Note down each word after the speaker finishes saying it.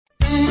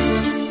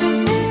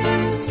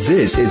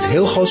This is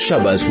Hilchos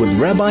Shabbos with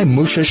Rabbi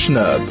Moshe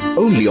Shnerb,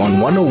 only on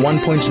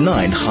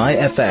 101.9 Chai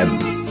FM.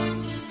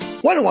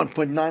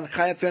 101.9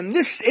 Chai FM.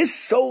 This is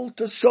Soul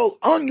to Soul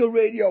on your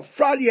radio,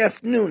 Friday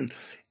afternoon.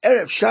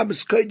 Erev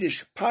Shabbos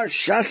Kodesh,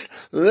 Parshat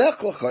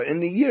Lecha in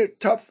the year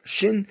Tov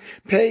Shin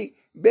Pei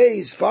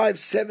Beis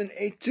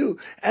 5782.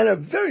 And a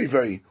very,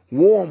 very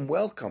warm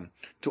welcome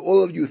to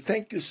all of you.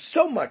 Thank you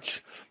so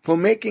much for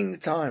making the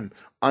time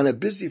on a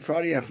busy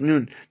Friday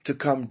afternoon to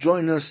come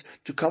join us,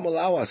 to come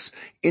allow us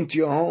into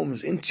your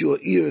homes, into your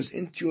ears,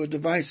 into your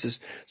devices,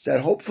 so that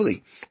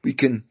hopefully we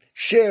can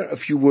share a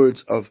few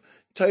words of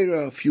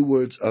Torah, a few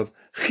words of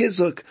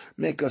chizuk,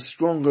 make us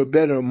stronger,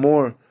 better,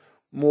 more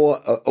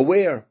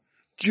aware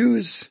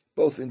Jews,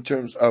 both in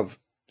terms of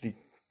the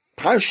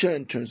Parsha,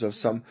 in terms of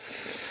some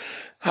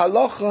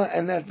halacha,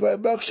 and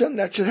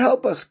that should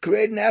help us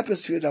create an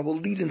atmosphere that will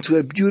lead into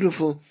a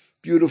beautiful,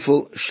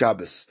 beautiful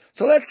Shabbos.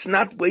 So let's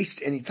not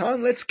waste any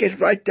time. Let's get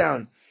right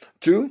down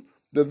to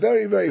the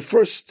very, very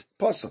first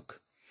pasuk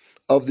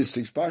of this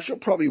week's Parsha,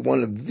 probably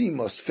one of the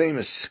most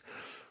famous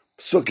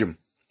psukim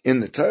in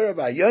the Torah.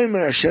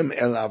 Vayomer Hashem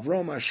el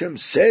Avram, Hashem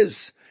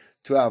says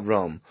to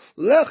Avram,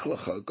 Lech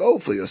Lecha, go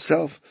for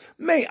yourself,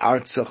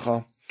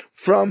 me'artzecha,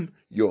 from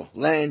your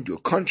land, your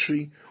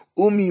country,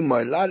 umi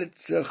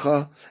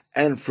moladetzecha,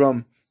 and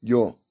from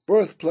your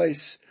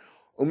birthplace,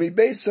 umi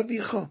beis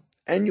avicha,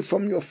 and you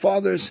from your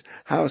father's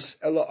house,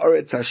 ela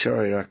oretz asher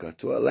hayaraka,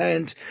 to a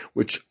land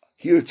which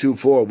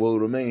heretofore will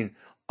remain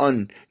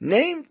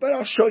unnamed, but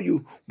I'll show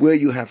you where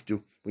you have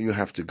to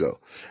go.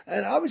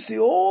 And obviously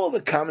all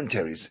the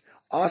commentaries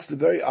ask the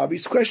very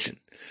obvious question,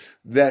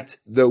 that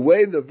the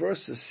way the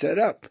verse is set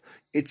up,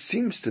 it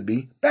seems to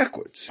be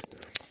backwards.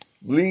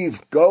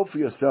 Leave, go for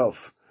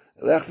yourself,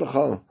 lech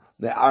lecha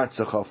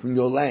me'artzecha, from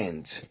your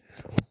land.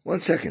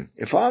 One second,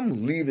 if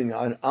I'm leaving,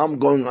 I'm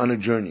going on a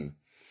journey,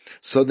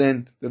 so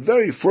then the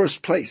very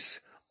first place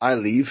I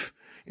leave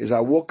is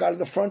I walk out of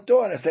the front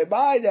door and I say,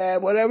 bye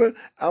Dad, whatever,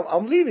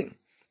 I'm leaving.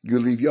 You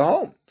leave your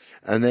home.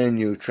 And then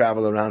you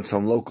travel around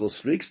some local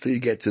streets till you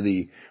get to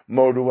the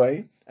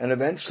motorway, and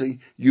eventually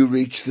you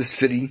reach the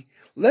city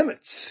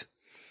limits.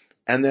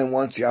 And then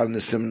once you're out in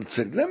the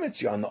city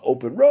limits, you're on the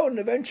open road, and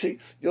eventually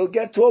you'll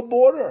get to a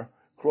border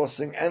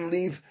crossing and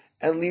leave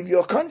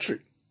your country.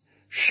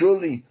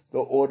 Surely the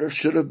order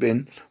should have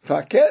been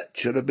faket,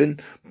 should have been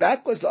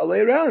backwards, all the way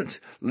around.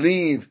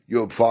 Leave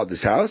your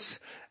father's house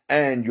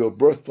and your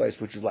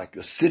birthplace, which is like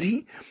your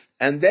city,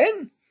 and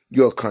then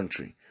your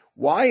country.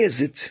 Why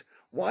is it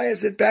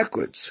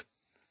backwards?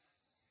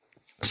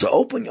 So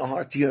open your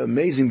heart to your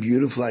amazing,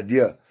 beautiful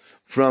idea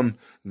from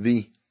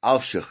the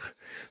Alshich.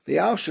 The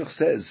Alshich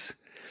says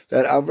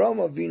that Avraham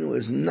Avinu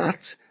is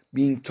not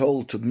being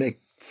told to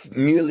make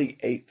merely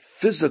a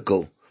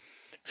physical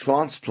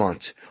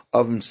transplant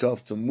of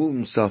himself, to move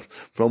himself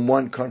from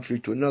one country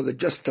to another,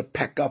 just to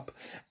pack up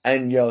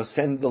and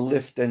send the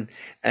lift and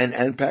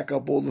pack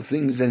up all the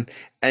things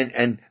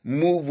and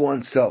move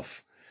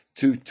oneself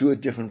to a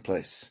different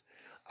place.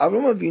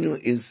 Avraham Avinu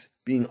is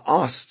being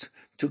asked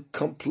to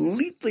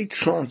completely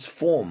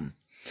transform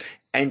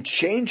and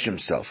change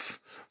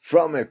himself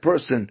from a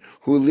person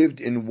who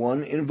lived in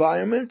one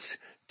environment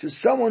to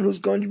someone who's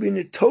going to be in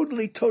a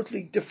totally,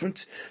 totally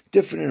different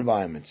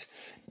environment.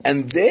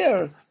 And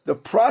there, the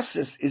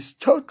process is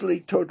totally,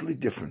 totally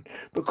different,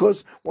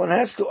 because one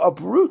has to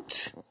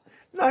uproot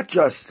not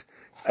just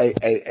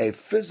a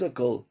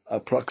physical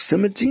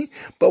proximity,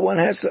 but one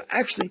has to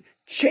actually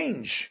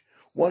change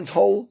one's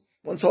whole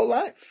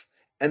life.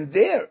 And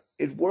there,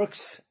 it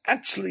works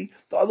actually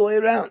the other way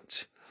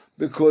around.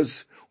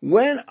 Because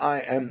when I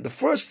am, the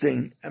first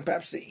thing, and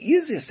perhaps the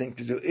easiest thing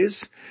to do,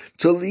 is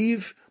to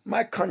leave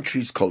my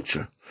country's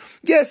culture.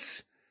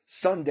 Yes,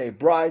 Sunday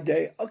Bride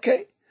Day,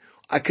 okay.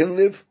 I can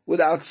live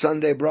without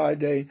Sunday Bride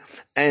Day,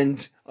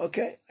 and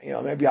okay,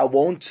 maybe I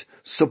won't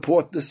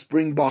support the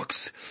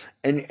Springboks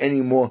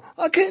anymore.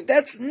 Okay,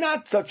 that's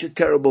not such a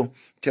terrible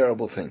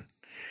thing.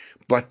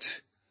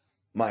 But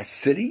my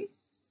city,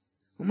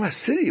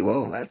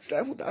 well,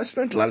 I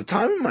spent a lot of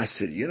time in my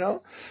city,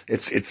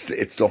 It's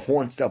the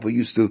haunts that we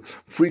used to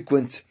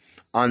frequent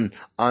on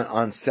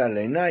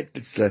Saturday night.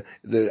 It's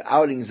the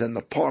outings and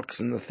the parks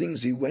and the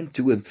things we went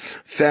to with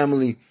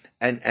family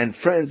and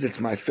friends. It's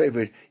my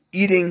favorite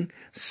eating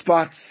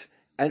spots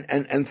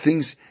and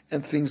things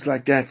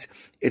like that.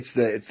 It's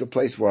the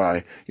place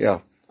where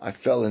I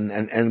fell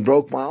and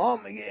broke my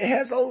arm. It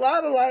has a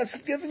lot of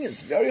significance.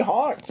 Very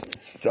hard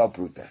to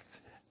uproot that.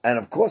 And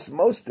of course,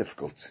 most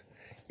difficult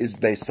is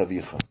Beis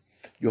Avicha,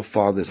 your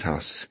father's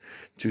house,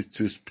 to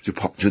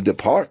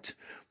depart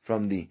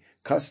from the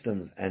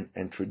customs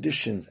and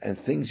traditions and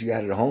things you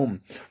had at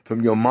home,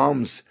 from your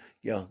mom's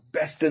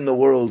best in the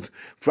world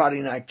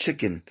Friday night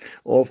chicken,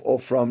 or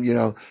from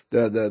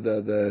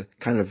the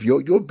kind of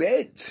your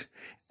bed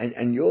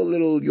and your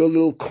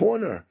little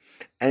corner,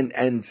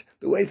 and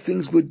the way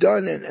things were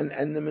done,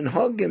 and the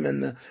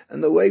minhagim,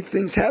 and the way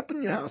things happen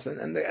in your house,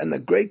 and the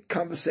great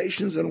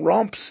conversations and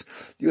romps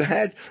you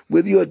had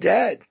with your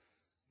dad.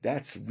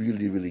 That's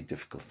really, really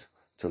difficult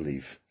to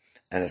leave.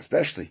 And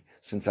especially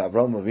since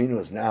Avraham Avinu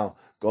is now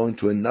going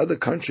to another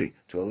country,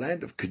 to a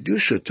land of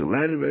Kedusha, to a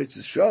land of Eretz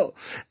Yisrael,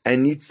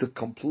 and needs to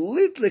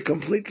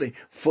completely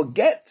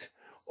forget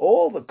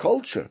all the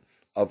culture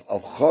of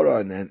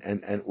Choron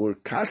and Ur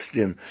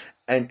Kasdim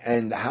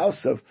and the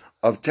house of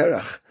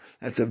Terach.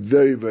 That's a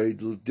very, very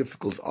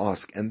difficult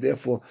ask, and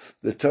therefore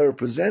the Torah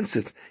presents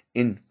it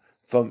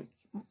from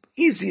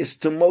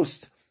easiest to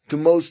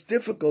most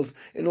difficult,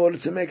 in order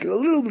to make it a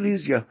little bit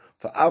easier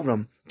for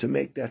Avram to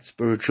make that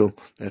spiritual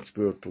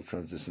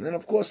transition. And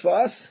of course for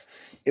us,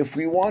 if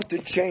we want to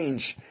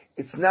change,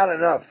 it's not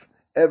enough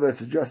ever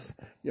to just,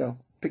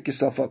 pick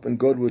yourself up and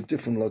go to a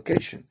different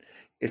location.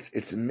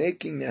 It's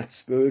making that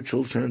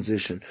spiritual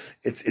transition.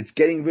 It's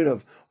getting rid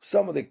of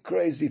some of the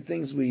crazy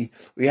things we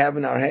have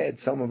in our head,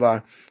 some of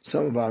our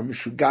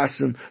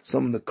mishugasim,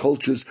 some of the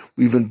cultures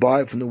we've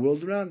imbibed from the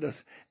world around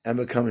us, and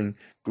becoming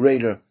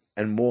greater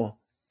and more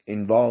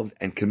involved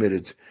and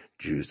committed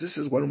Jews. This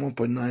is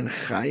 101.9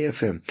 Chai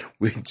FM.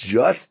 We're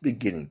just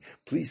beginning.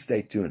 Please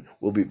stay tuned.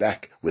 We'll be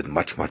back with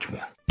much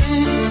more.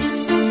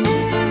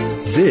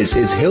 This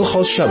is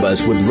Hilchos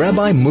Shabbos with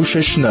Rabbi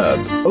Moshe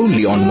Shnerb,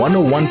 only on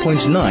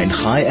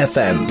 101.9 Chai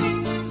FM.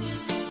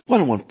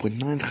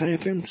 101.9 Chai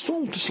FM,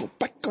 soul to soul,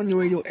 back on your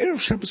radio. Erev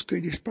Shabbos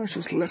Kodesh,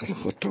 Parshat Lech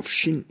Tov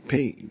Shin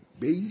Pei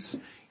Beis.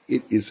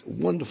 It is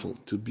wonderful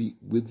to be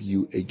with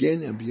you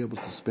again and be able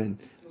to spend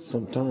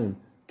some time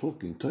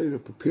talking Torah,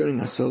 preparing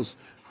ourselves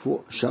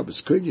for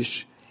Shabbos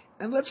Kodesh.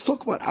 And let's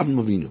talk about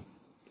Avram Avinu.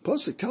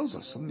 Parshat tells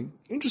us something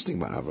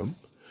interesting about Avram.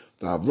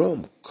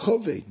 Avram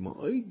koved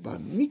ma'od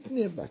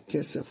b'mitne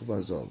b'kesef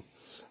v'azol.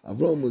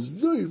 Avram was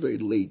very, very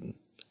laden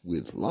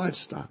with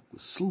livestock,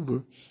 with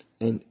silver,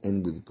 and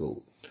with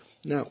gold.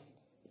 Now,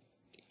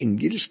 in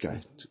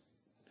Yiddishkeit,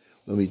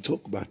 when we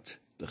talk about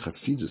the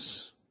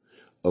Chassidus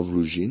of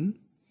Ruzhin,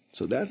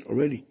 so that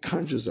already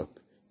conjures up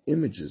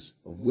images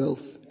of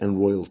wealth and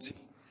royalty.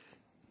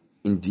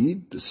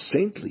 Indeed, the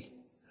saintly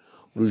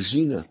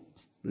Ruzhina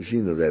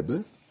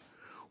Rebbe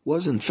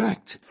was in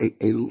fact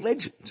a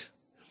legend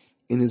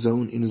in his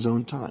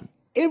own time.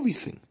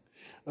 Everything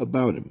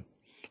about him,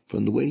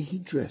 from the way he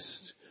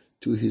dressed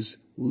to his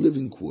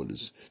living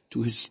quarters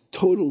to his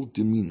total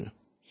demeanor,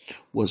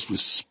 was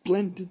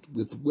resplendent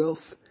with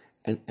wealth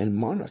and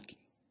monarchy.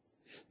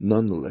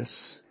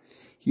 Nonetheless,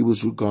 he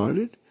was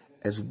regarded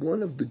as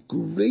one of the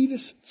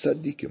greatest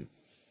tzaddikim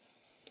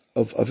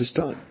of his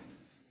time.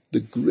 The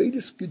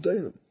greatest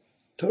gedolim,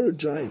 Torah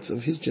giants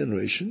of his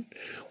generation,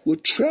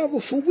 would travel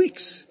for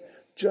weeks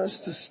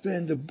just to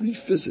spend a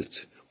brief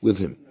visit with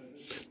him.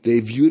 They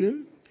viewed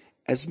him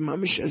as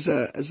mamish, as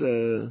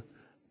a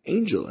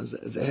angel,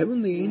 as a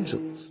heavenly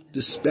angel,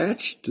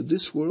 dispatched to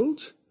this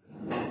world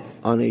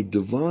on a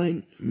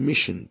divine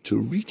mission to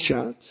reach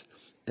out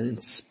and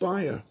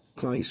inspire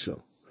Klal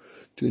Yisrael,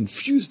 to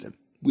infuse them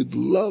with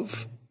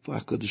love for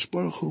HaKadosh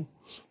Baruch Hu,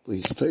 for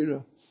His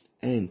Torah,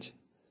 and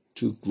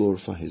to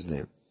glorify His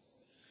name.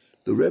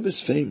 The Rebbe's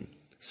fame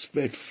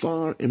spread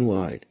far and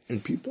wide,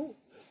 and people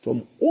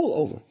from all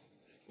over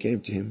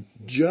came to him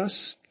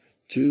just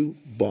to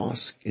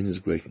bask in his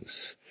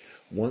greatness.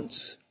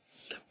 Once,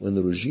 when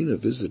the Regina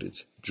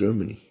visited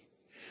Germany,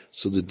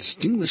 so the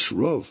distinguished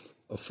Rav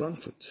of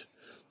Frankfurt,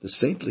 the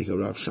saintly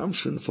Rav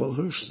Shamshon Fol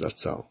Hirsch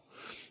Zatzal,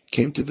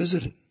 came to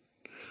visit him.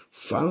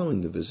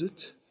 Following the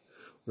visit,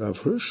 Rav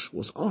Hirsch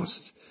was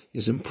asked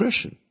his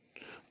impression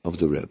of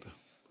the Rebbe.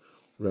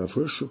 Rav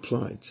Hirsch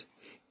replied,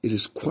 "It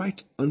is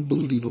quite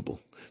unbelievable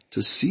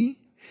to see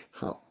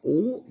how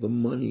all the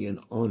money and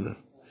honor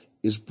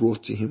is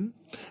brought to him,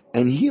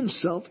 and he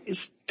himself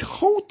is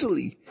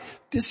totally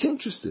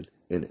disinterested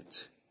in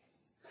it.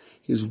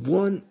 His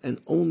one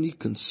and only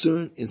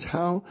concern is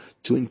how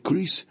to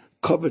increase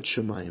kavod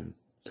Shemayim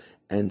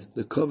and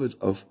the kavod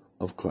of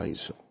Klal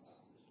Yisrael."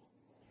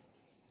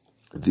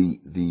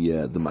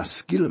 The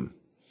maskilim,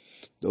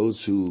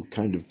 those who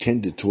kind of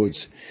tended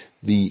towards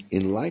the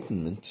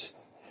Enlightenment,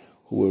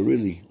 who were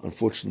really,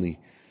 unfortunately,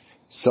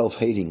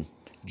 self-hating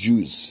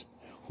Jews,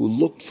 who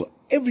looked for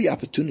every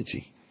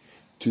opportunity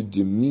to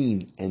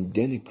demean and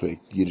denigrate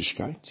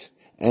Yiddishkeit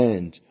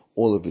and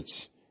all of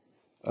its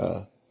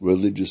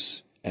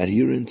religious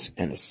adherents,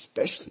 and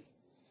especially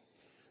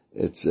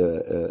its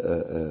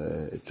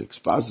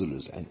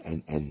expositors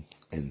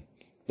and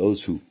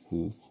those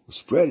who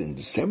spread and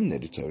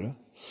disseminated Torah,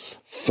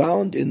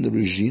 found in the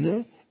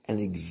Regina an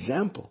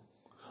example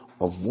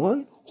of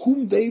one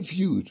whom they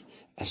viewed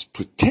as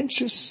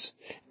pretentious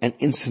and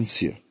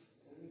insincere.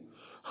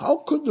 How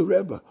could the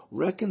Rebbe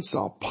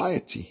reconcile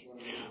piety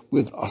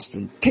with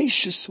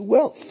ostentatious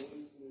wealth?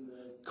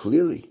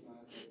 Clearly,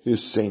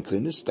 his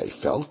saintliness, they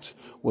felt,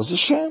 was a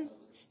sham,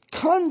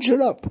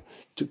 conjured up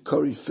to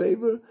curry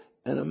favor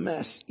and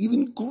amass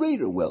even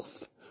greater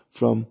wealth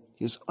from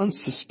his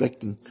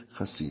unsuspecting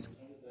Hasidim.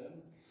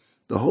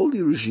 The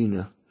Holy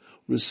Regina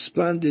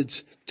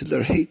responded to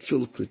their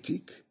hateful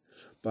critique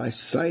by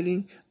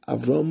citing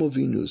Avraham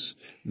Avinu's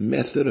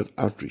method of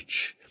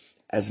outreach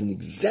as an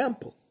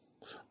example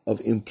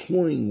of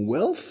employing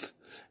wealth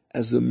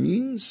as a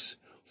means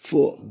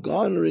for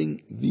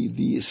garnering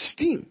the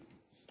esteem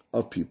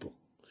of people,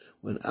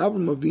 When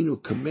Avram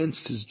Avinu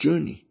commenced his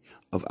journey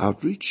of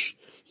outreach,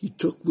 he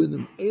took with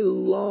him a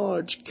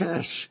large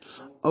cache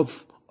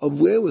of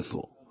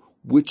wherewithal,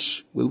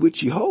 with which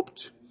he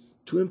hoped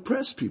to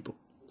impress people.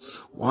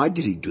 Why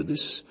did he do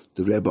this?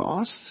 The Rebbe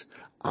asks.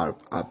 Our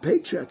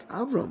patriarch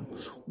Avram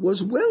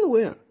was well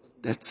aware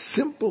that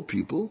simple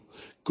people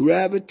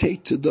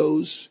gravitate to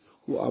those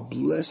who are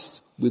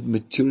blessed with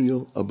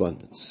material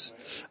abundance.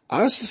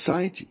 Our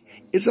society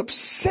is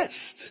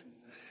obsessed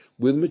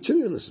with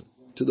materialism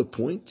to the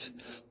point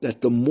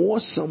that the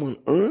more someone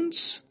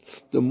earns,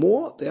 the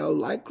more they are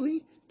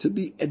likely to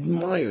be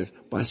admired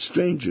by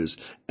strangers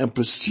and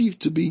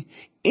perceived to be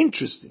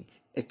interesting,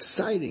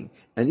 exciting,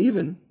 and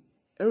even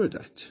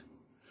erudite.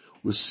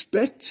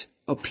 Respect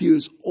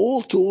appears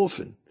all too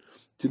often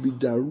to be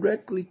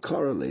directly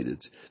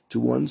correlated to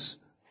one's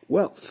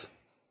wealth.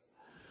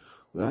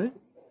 Right?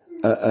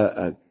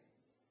 At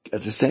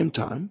the same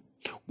time,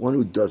 one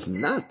who does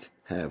not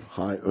have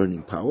high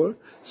earning power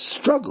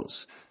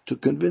struggles to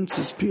convince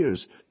his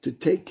peers to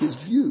take his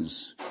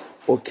views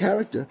or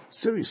character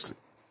seriously.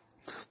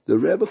 The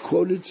Rebbe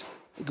quoted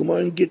the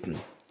Gemara in Gittin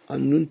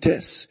on Nun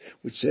Tes,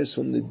 which says,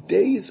 from the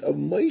days of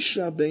Moshe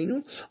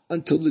Rabbeinu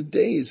until the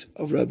days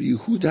of Rabbi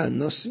Yehuda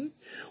HaNasi,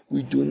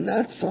 we do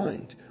not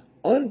find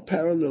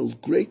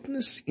unparalleled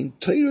greatness in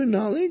Torah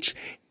knowledge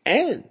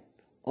and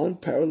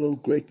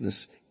unparalleled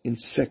greatness in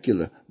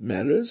secular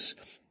matters,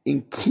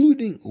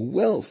 including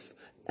wealth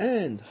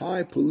and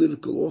high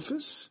political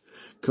office,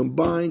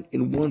 combined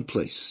in one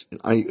place. In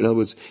other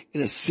words,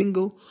 in a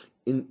single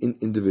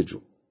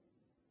individual.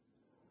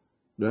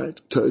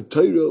 Right?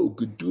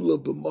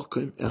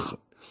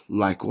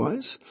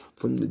 Likewise,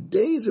 from the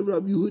days of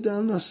Rabbi Yehuda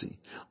HaNasi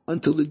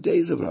until the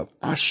days of Rabbi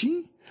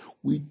Ashi,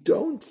 we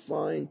don't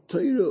find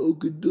Torah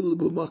u'Gedula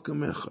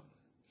b'makam echad.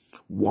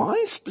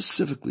 Why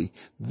specifically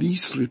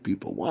these three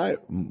people? Why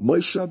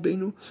Moshe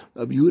Rabbeinu,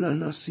 Rabbi Yehuda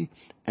HaNasi,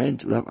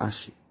 and Rabbi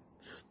Ashi?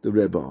 The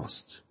Rebbe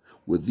asked,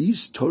 were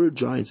these Torah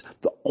giants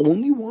the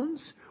only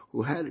ones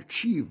who had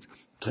achieved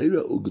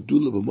Torah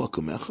u'Gedula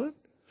b'makam echad?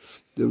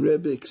 The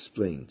Rebbe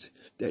explained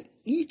that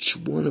each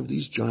one of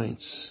these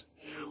giants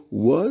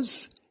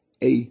was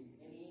a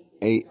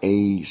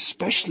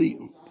specially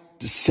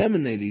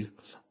disseminator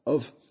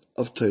of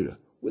Torah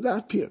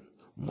without peer.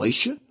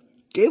 Moshe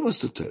gave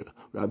us the Torah.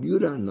 Rabbi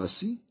Yehuda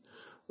HaNasi,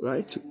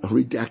 right,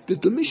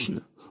 redacted the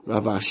Mishnah.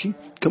 Rav Ashi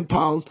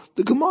compiled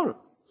the Gemara.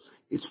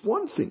 It's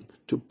one thing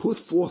to put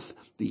forth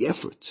the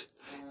effort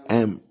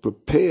and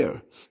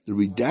prepare the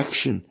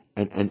redaction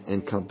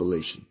and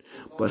compilation.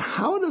 But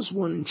how does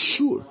one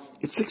ensure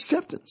its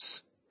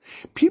acceptance?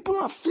 People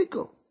are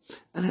fickle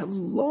and have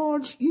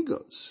large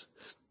egos.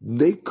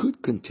 They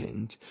could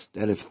contend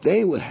that if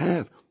they would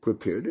have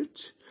prepared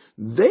it,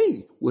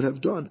 they would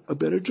have done a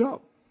better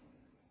job.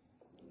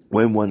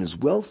 When one is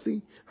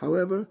wealthy,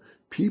 however,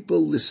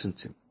 people listen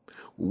to him.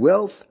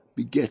 Wealth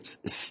begets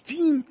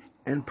esteem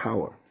and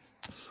power,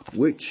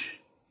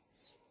 which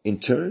in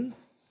turn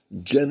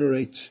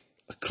generate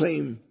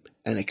acclaim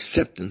and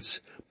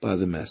acceptance by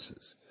the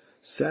masses.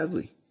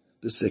 Sadly,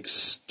 this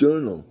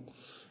external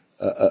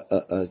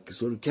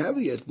sort of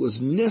caveat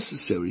was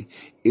necessary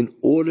in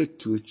order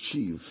to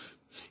achieve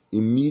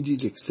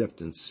immediate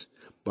acceptance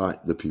by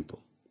the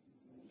people.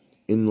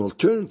 In an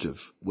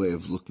alternative way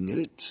of looking at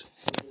it,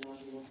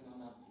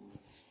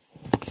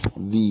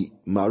 the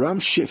Maram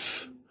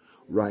Shif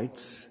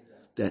writes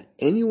that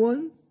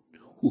anyone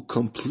who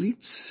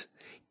completes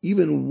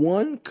even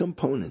one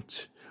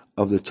component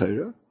of the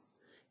Torah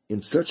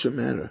in such a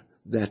manner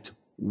that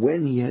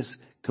when he has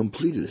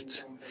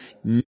completed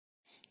it,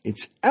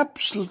 it's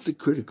absolutely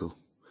critical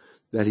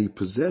that he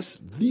possess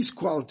these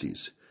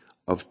qualities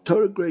of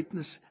Torah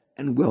greatness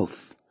and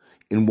wealth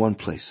in one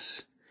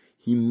place.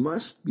 He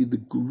must be the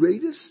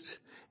greatest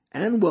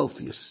and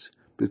wealthiest,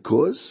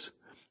 because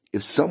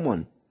if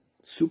someone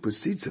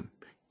supersedes him,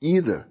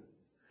 either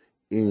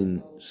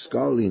in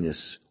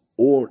scholarliness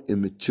or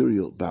in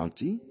material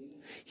bounty,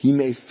 he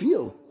may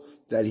feel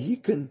that he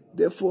can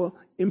therefore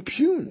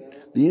impugn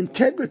the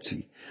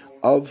integrity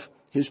of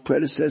his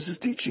predecessor's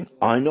teaching.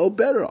 I know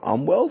better,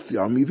 I'm wealthy,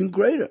 I'm even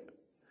greater.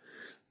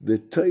 The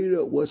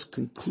Torah was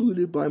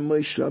concluded by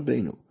Moshe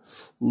Rabbeinu,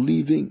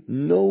 leaving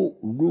no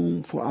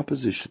room for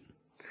opposition.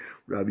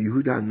 Rabbi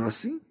Yehuda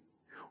HaNasi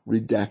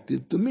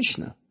redacted the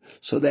Mishnah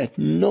so that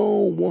no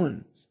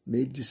one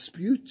may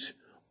dispute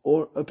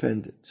or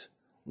append it.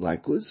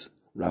 Likewise,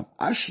 Rabbi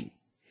Ashi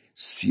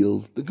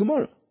sealed the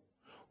Gemara,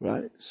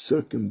 right?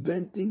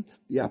 Circumventing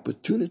the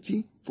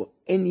opportunity for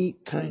any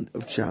kind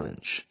of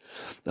challenge.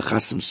 The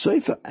Chasam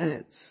Sofer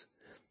adds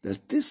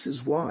that this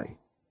is why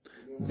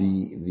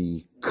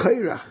the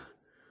Kairach,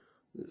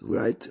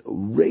 right,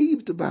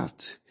 raved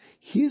about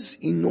his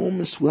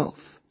enormous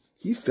wealth.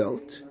 He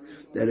felt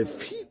that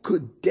if he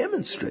could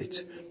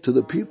demonstrate to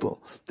the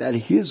people that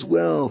his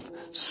wealth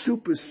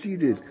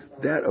superseded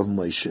that of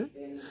Moshe,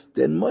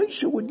 then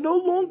Moshe would no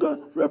longer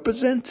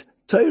represent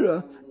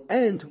Torah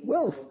and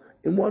wealth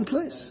in one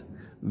place,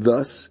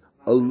 thus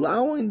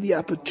allowing the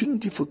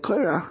opportunity for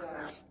Korach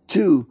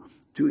to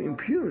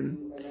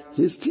impugn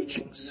his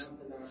teachings.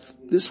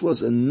 this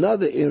was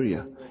another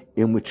area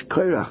in which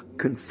Korach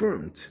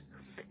confirmed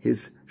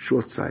his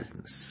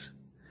short-sightedness.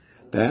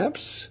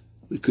 Perhaps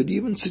we could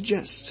even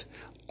suggest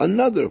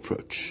another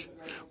approach,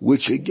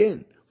 which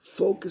again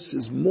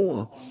focuses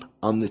more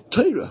on the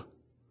Torah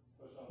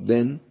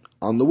than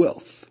on the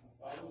wealth.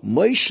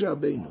 Moshe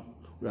Rabbeinu,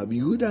 Rabbi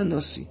Yehuda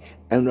Nasi,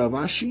 and Rav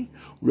Ashi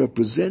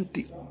represent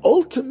the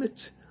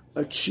ultimate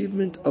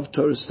achievement of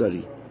Torah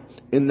study,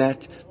 in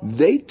that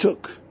they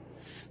took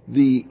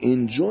the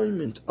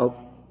enjoyment of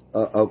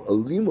a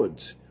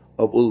limud,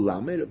 of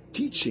ulamed, of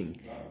teaching,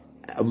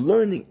 of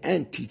learning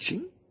and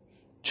teaching,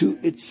 to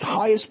its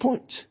highest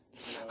point.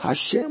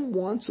 Hashem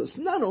wants us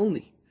not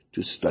only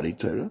to study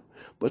Torah,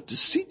 but to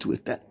see to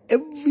it that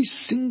every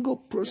single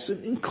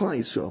person in Klal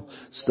Yisrael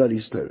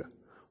studies Torah,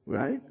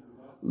 right?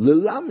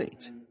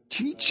 Lelamed,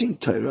 teaching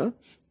Torah,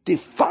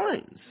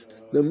 defines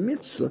the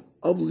mitzvah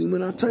of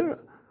limud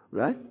Torah,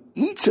 right?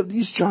 Each of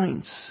these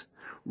giants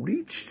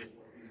reached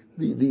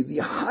the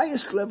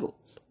highest level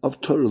of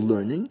Torah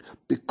learning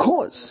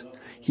because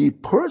he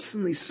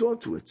personally saw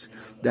to it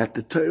that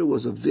the Torah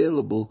was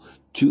available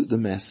to the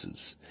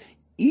masses.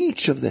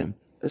 Each of them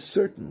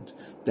ascertained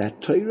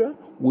that Torah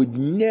would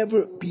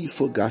never be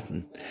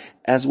forgotten,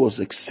 as was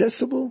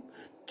accessible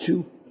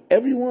to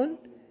everyone,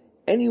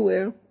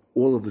 anywhere,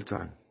 all of the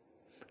time.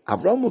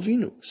 Avraham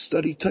Avinu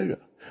studied Torah,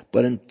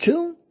 but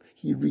until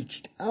he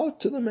reached out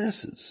to the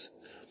masses,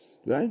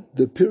 right,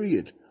 the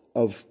period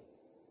of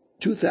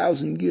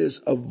 2,000 years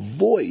of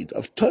void,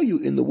 of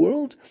Tohu in the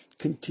world,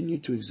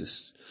 continued to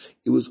exist.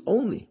 It was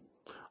only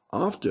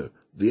after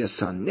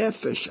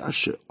V'yasanefesh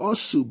asher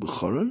asu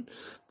b'choron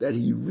that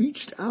he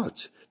reached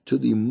out to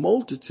the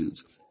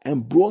multitudes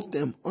and brought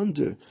them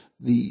under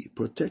the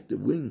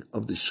protective wing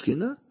of the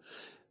Shekhinah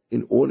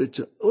in order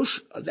to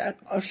usher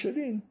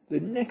in the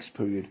next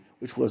period,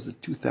 which was the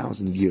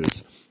 2,000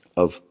 years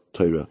of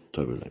Torah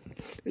learning.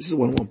 This is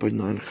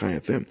 101.9 Chai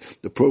FM.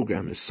 The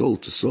program is Soul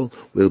to Soul.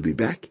 We'll be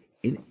back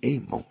in a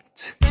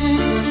moment.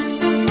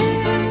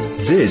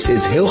 This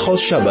is Hilchos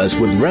Shabbos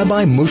with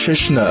Rabbi Moshe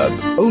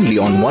Shnerb, only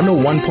on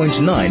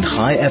 101.9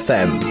 Chai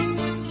FM.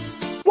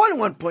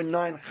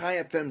 101.9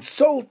 Chai FM,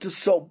 Soul to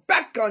Soul,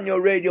 back on your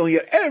radio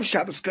here, Erev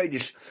Shabbos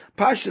Kodesh,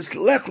 Parshat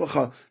Lech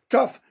Lecha,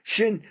 Tov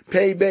Shin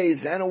Pei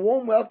Beis, and a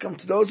warm welcome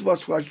to those of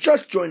us who are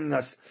just joining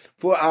us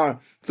for our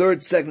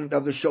third segment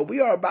of the show.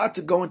 We are about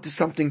to go into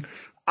something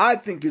I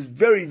think is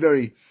very,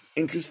 very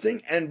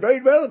interesting and very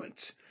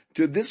relevant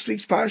to this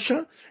week's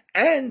Parsha,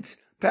 and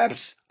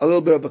perhaps a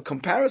little bit of a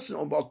comparison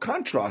or a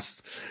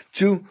contrast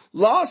to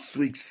last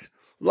week's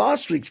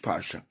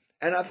Parsha.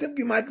 And I think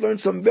you might learn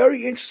some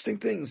very interesting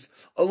things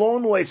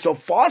along the way. So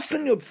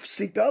fasten your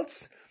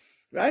seatbelts,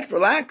 right?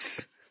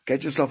 Relax.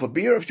 Get yourself a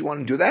beer if you want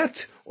to do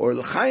that, or a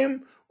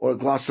l'chaim, or a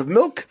glass of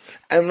milk,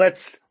 and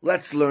let's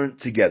learn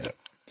together.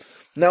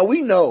 Now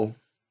we know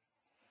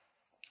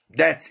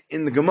that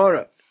in the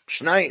Gemara,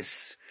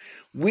 Shnayis,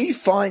 we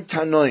find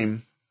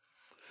Tanoim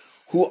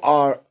who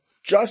are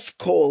just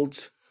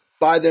called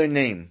by their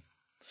name,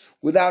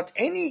 without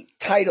any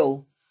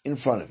title in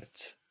front of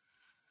it.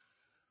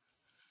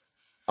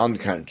 On the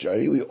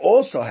contrary, we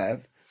also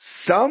have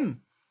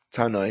some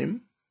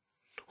Tanoim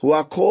who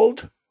are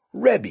called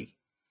Rabbi.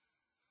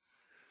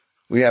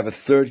 We have a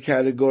third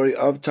category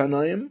of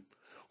Tanoim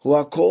who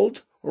are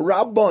called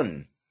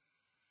Rabbon.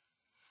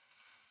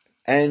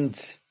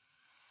 And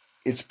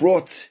it's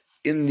brought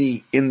in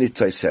the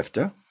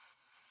Tosefta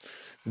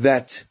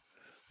that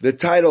the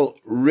title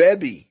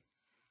Rebbe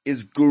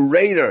is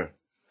greater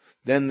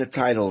than the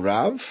title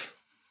Rav,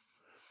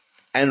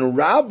 and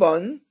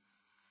Rabbon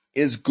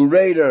is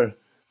greater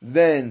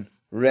than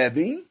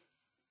Rebbe,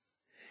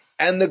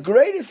 and the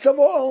greatest of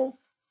all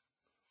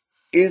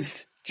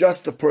is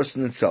just the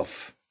person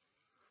itself.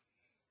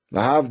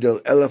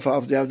 Lahavdil elef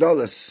avdei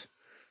avdalos.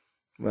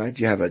 Right?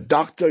 You have a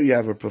doctor, you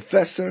have a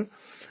professor,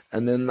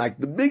 and then like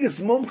the biggest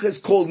mumcha is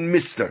called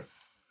Mister.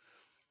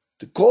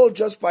 To call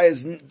just by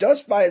his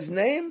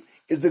name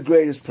is the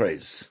greatest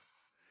praise.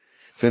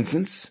 For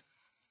instance,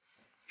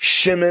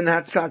 Shimon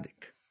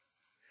HaTzadik,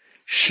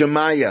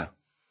 Shemaiah,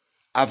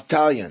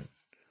 Avtalion,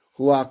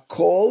 who are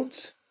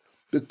called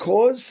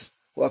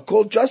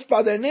just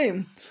by their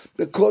name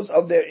because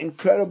of their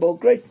incredible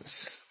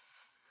greatness.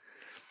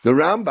 The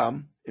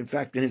Rambam, in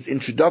fact, in his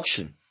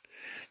introduction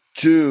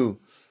to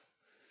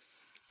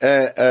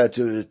Perush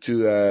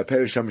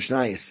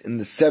HaMishnayos in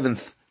the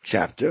 7th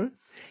chapter,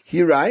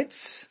 he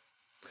writes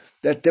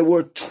that there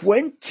were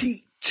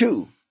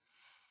 22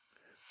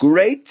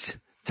 great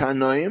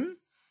Tanoim,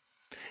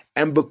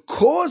 and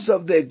because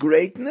of their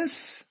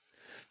greatness,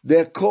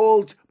 they're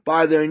called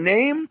by their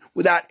name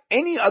without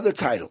any other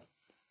title.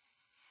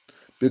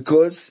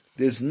 Because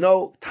there's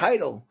no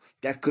title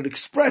that could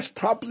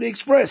properly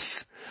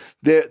express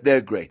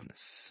their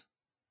greatness.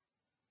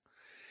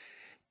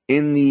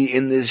 In the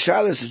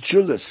Shalas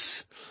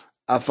Chulas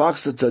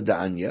Afaksa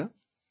Da'anya,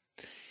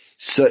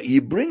 so he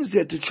brings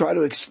there to try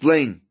to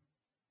explain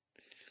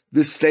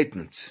this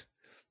statement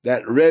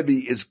that Rebbe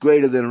is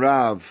greater than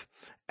Rav,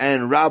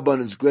 and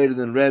Rabban is greater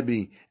than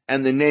Rebbe,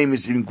 and the name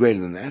is even greater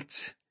than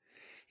that.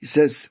 He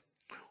says,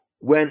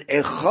 when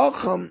a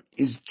Chacham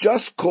is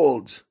just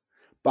called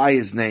by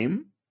his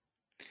name,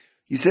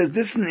 he says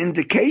this is an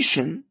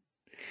indication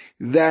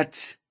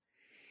that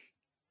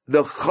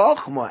the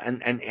Chachma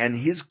and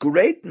his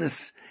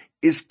greatness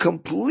is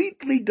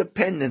completely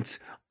dependent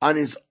on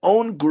his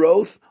own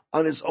growth,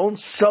 on his own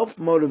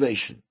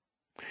self-motivation.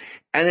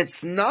 And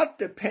it's not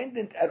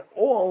dependent at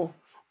all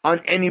on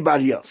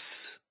anybody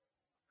else.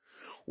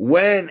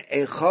 When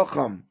a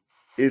Chacham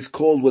is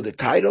called with a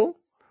title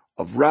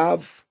of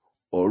Rav,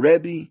 or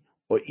Rebbe,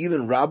 or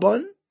even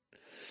Rabban,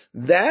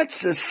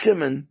 that's a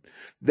siman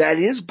that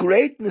his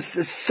greatness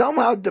is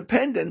somehow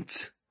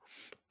dependent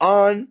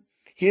on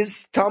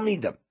his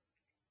Talmidim,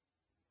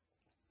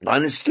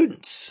 on his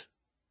students.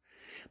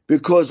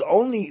 Because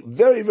only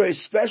very, very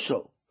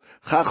special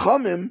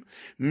Chachamim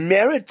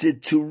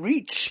merited to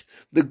reach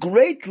the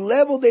great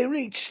level they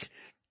reached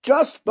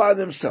just by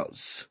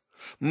themselves.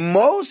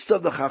 Most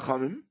of the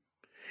Chachamim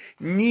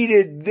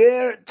needed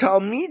their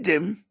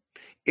Talmidim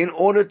in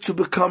order to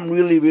become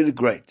really, really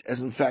great.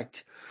 As in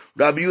fact,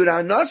 Rabbi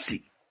Yehuda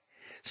Hanassi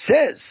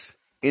says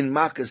in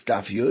Makas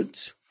Daf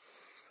Yud,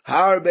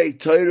 Harbe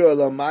Torah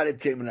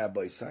lamadatem min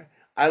Rabbeisai,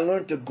 I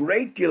learned a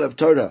great deal of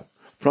Torah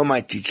from my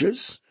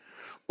teachers,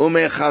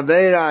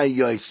 umechaverai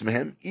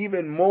yoismehem,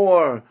 even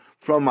more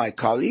from my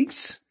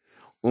colleagues,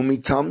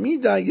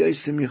 umitalmidai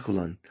yoisim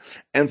yichulon,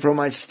 and from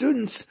my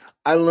students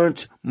I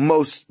learned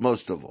most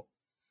of all.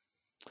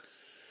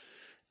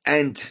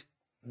 And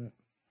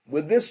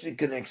with this we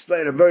can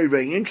explain a very,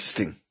 very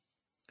interesting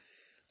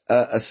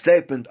a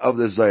statement of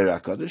the Zohar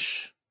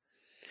HaKadosh,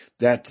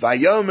 that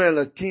Vayomer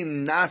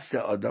Lakim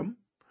Nasa Adam,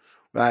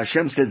 where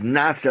Hashem says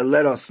Nasa,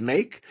 let us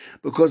make,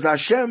 because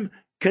Hashem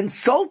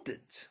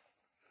consulted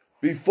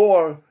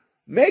before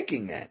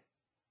making that.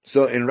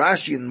 So in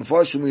Rashi and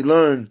Mefarshim we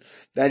learn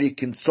that he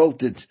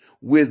consulted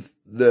with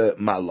the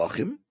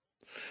Malachim.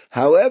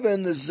 However,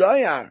 in the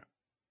Zohar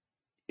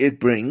it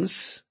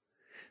brings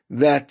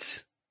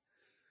that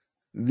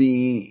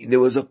there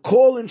was a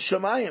call in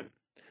Shemayim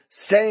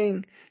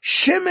saying,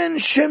 Shimon,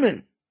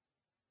 Shimon.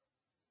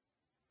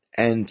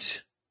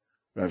 And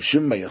Rav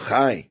Shimon Bar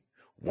Yochai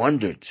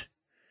wondered,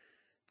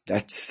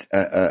 that's,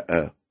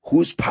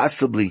 who's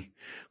possibly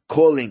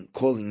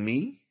calling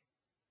me?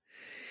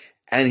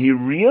 And he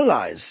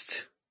realized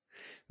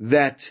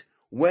that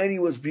when he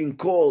was being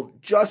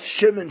called just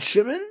Shimon,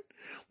 Shimon,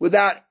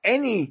 without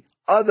any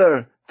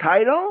other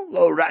title,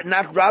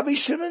 not Rabbi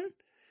Shimon,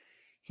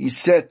 he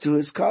said to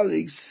his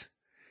colleagues,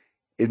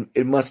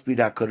 it must be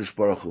that HaKadosh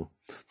Baruch Hu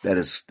that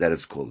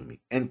is calling me.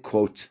 End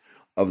quote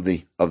of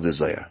the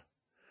Zohar.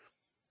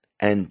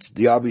 And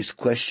the obvious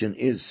question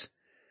is,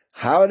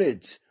 how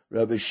did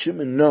Rabbi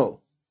Shimon know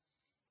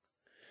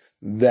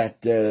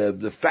that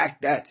the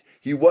fact that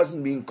he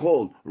wasn't being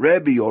called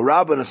Rebbe or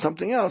Rabban or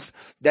something else,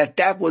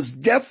 that was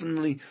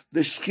definitely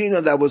the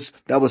Shekhinah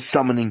that was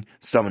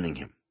summoning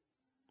him?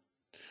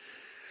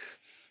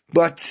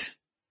 But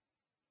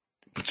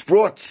it's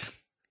brought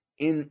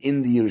in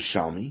the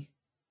Yerushalmi,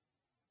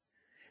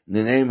 in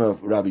the name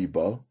of Rabbi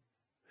Bo,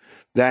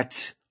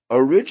 that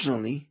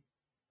originally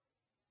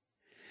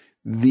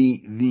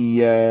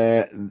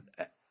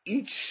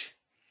each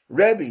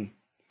Rebbe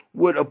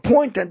would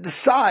appoint and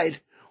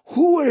decide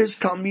who were his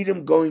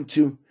Talmidim going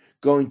to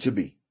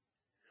be.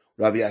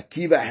 Rabbi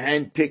Akiva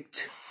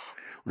handpicked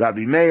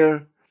Rabbi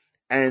Meir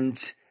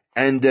and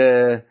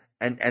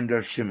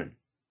Rav Shimon.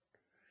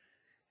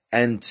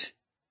 And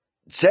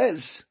it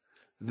says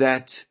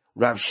that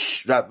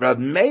Rav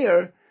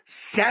Meir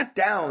sat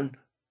down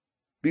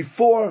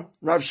before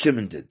Rav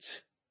Shimon did.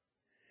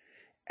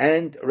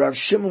 And Rav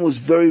Shimon was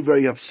very,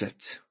 very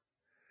upset,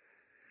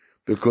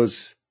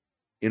 because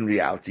in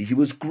reality he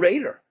was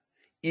greater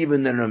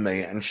even than Rav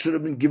Meir and should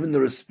have been given the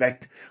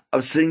respect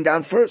of sitting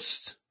down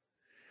first.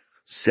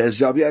 Says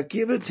Rabbi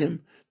Akiva to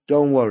him,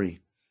 don't worry.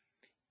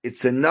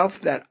 It's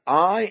enough that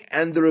I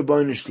and the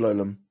Rebbeinu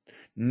Shalom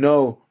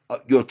know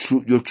your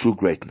true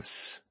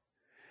greatness.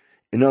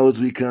 In other words,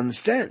 we can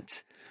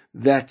understand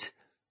that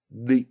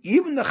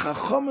even the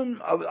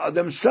Chachamim of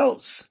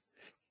themselves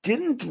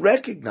didn't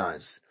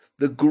recognize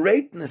the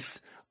greatness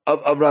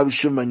of Rabbi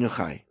Shimon Bar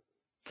Yochai,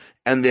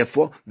 and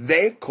therefore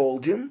they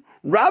called him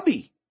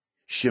Rabbi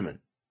Shimon,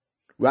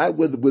 right,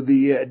 with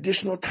the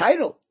additional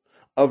title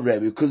of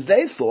Rebbe, because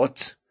they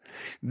thought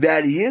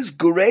that his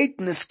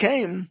greatness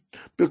came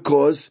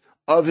because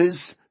of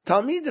his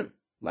Talmidim,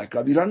 like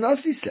Rabbi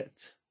Hanassi said.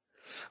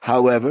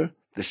 However,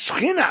 the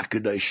Shekhinah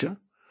Kedosha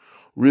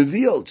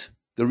revealed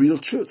the real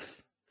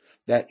truth,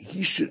 that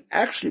he should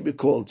actually be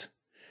called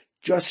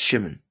just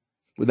Shimon,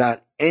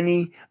 without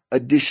any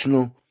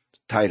additional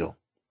title,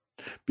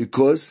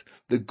 because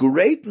the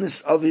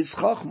greatness of his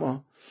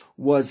Chachma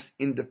was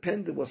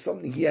independent, was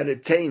something he had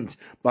attained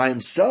by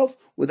himself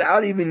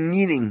without even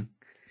needing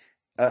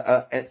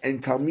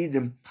and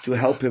Talmidim to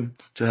help him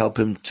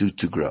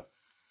to grow.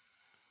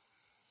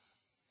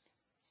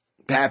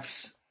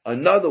 Perhaps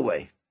another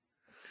way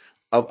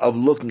of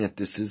looking at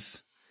this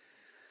is,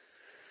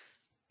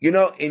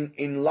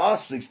 in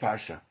last week's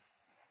Parsha,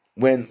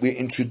 when we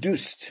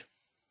introduced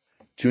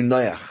to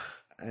Noach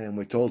And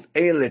we're told,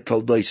 Eile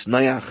toldois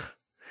Noach.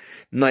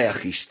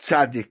 Noach ish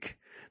tzaddik.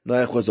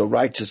 Noach was a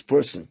righteous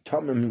person.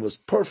 Tamim, he was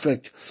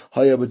perfect.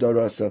 Haya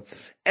b'darasa.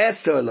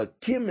 Esa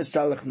elakim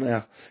misalach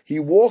Noach. He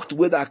walked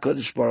with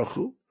HaKadosh Baruch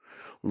Hu.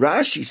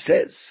 Rashi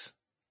says,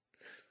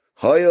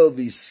 Haya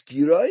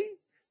v'skiroi.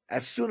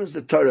 As soon as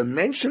the Torah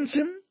mentions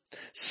him,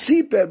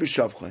 siper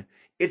b'shavchoi.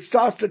 It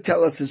starts to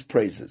tell us his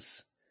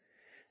praises.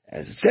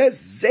 As it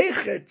says,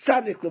 Zecher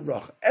tzaddik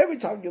livracha. Every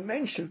time you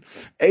mention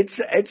a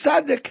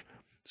tzaddik,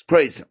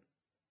 praise him.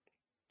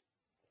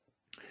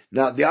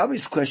 Now, the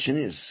obvious question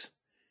is,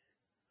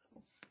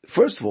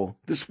 first of all,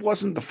 this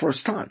wasn't the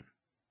first time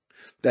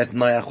that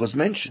Noach was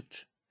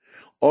mentioned.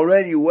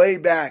 Already way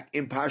back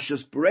in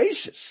Parshas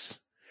Bereshis,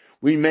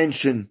 we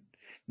mention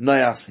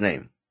Noach's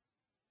name.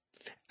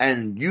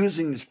 And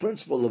using this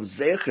principle of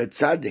Zecher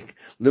tzaddik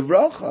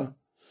livracha,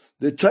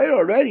 the Torah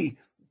already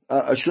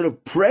should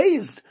have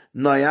praised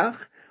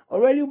Noach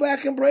already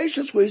back in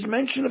Bereshis, where he's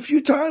mentioned a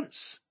few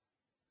times.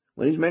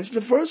 When he's mentioned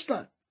the first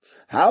time.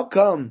 How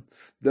come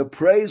the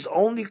praise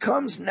only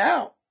comes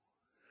now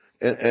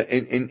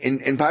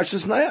in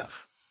Parshas Noach?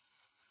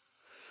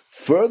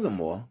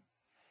 Furthermore,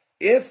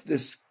 if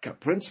this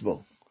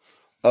principle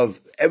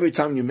of every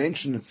time you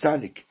mention a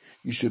tzaddik,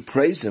 you should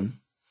praise him,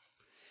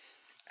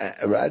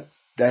 right?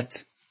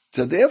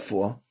 So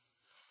therefore,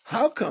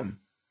 how come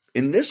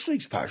in this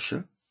week's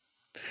Parsha,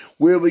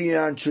 where we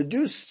are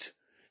introduced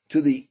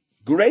to the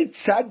great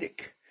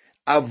tzaddik,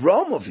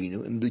 Avraham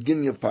Avinu, in the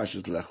beginning of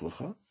Parshat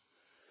Lecha,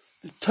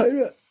 the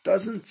Torah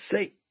doesn't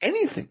say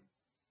anything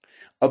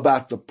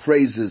about the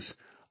praises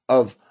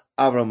of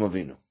Avraham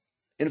Avinu.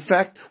 In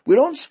fact, we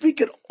don't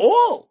speak at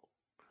all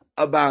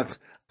about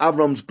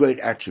Avraham's great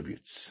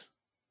attributes.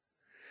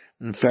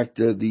 In fact,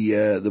 the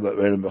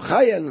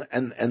Rabbi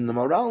and the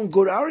Maral and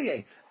Gur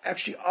Aryeh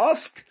actually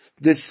ask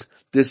this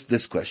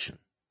question.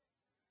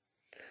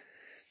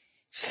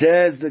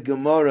 Says the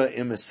Gemara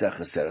in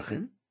Maseches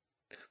Erchin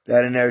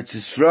that in Eretz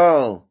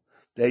Yisrael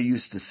they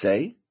used to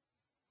say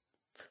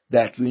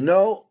that we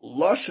know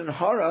Lashon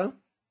Hara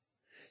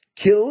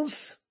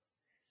kills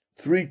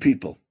 3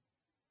 people.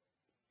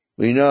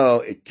 We know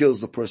it kills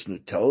the person who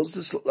tells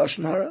this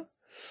Lashon Hara.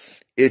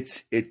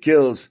 It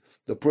kills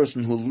the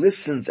person who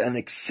listens and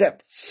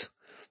accepts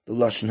the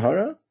Lashon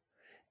Hara,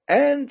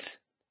 and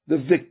the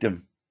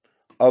victim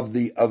of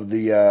the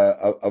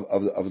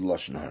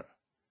Lashon Hara.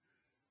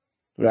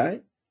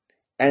 Right?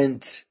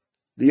 And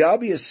the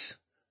obvious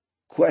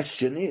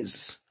question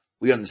is,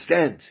 we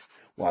understand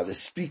why the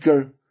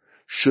speaker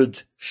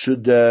should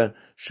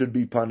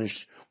be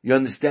punished. We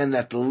understand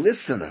that the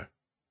listener,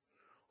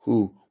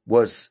 who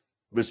was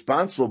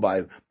responsible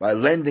by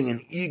lending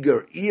an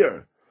eager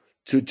ear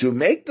to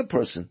make the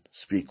person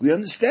speak, we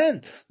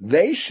understand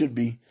they should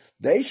be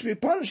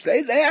punished.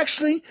 They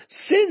actually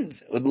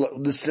sinned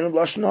with the sin of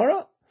Lashon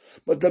Hara.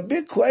 But the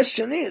big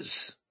question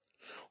is,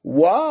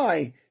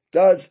 why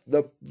does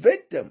the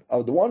victim,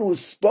 of the one who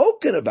is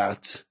spoken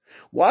about,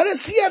 why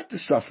does he have to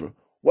suffer?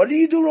 What did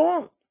he do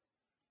wrong?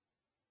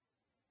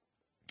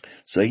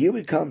 So here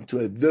we come to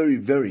a very,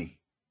 very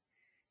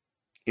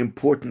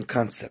important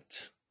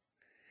concept.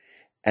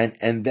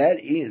 And that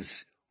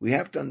is, we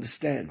have to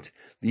understand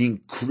the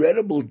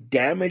incredible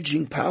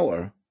damaging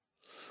power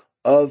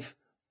of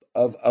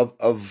a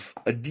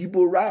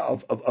dibur ra,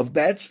 of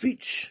bad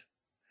speech.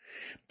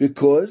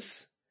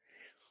 Because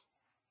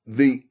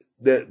the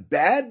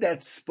bad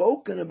that's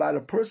spoken about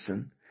a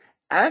person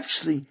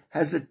actually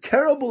has a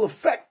terrible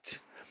effect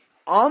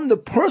on the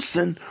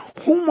person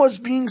whom was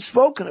being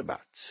spoken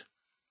about.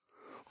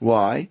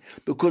 Why?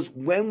 Because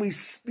when we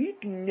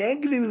speak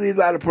negatively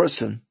about a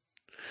person,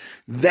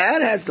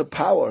 that has the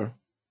power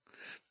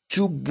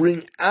to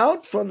bring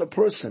out from the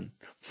person,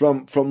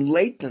 from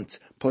latent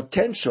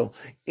potential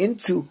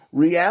into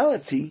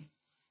reality,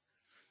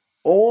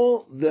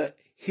 all the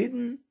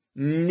hidden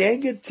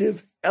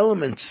negative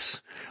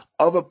elements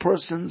of a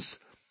person's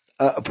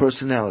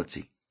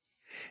personality.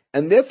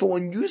 And therefore,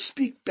 when you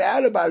speak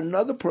bad about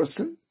another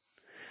person,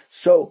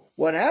 so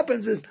what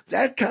happens is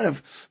that kind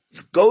of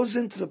goes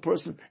into the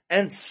person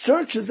and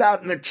searches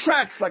out and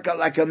attracts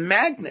like a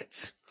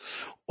magnet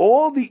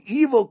all the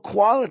evil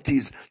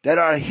qualities that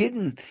are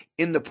hidden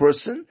in the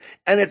person,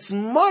 and it's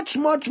much,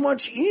 much,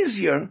 much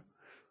easier,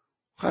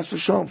 chas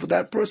v'shalom, for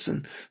that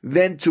person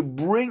than to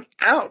bring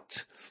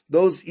out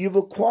those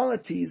evil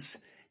qualities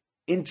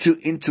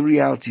into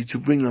reality, to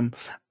bring them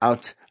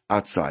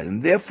outside.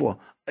 And therefore,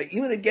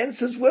 even against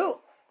his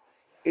will,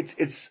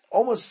 it's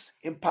almost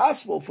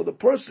impossible for the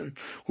person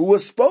who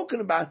was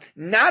spoken about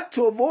not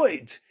to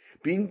avoid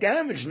being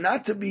damaged,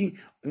 not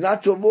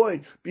to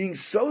avoid being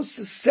so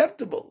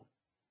susceptible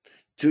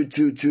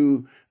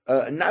to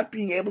not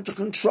being able to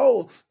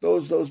control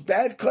those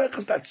bad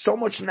koichas that so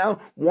much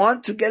now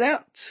want to get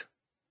out.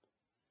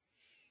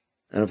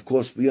 And of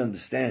course, we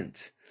understand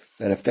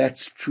that if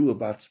that's true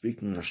about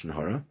speaking Lashon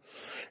Hara,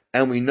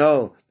 and we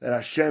know that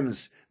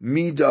Hashem's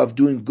midah of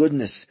doing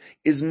goodness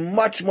is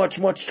much, much,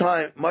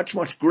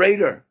 much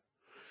greater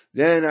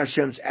than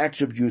Hashem's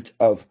attribute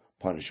of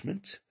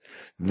punishment.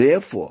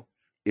 Therefore,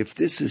 if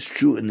this is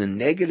true in the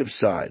negative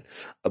side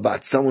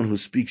about someone who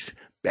speaks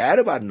bad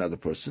about another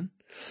person,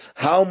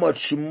 how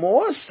much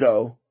more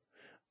so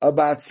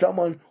about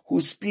someone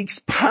who speaks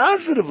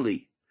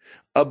positively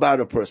about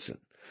a person?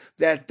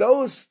 That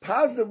those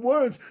positive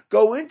words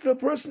go into the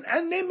person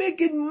and they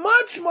make it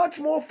much, much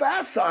more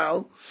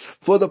facile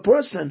for the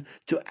person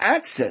to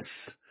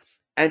access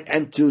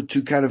and to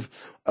kind of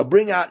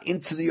bring out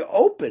into the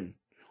open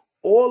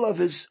all of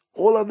his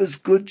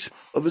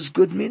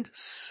good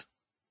midas.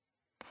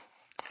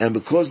 And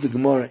because the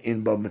Gemara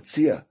in Bava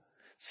Metzia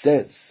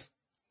says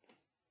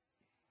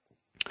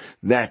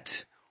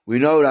that we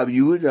know Rabbi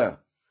Yehuda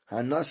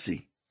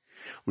Hanasi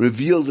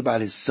revealed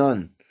about his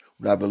son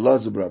Rabbi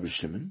Elazar Rabbi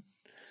Shimon,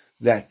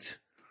 that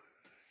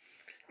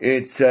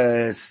it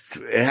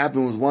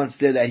happened was once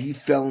there that he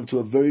fell into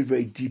a very,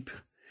 very deep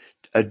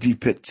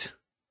pit.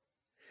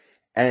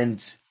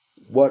 And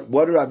what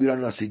Rabbi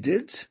Hanasi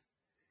did?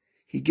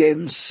 He gave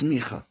him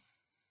smicha.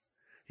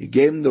 He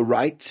gave him the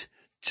right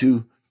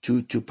to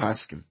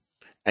paskim.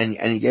 And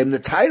he gave him the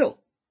title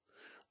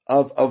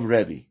of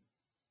Rebbe.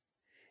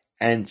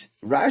 And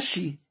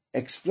Rashi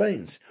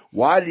explains,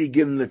 why did he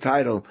give him the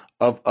title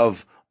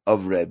of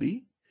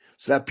Rebbe?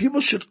 So that people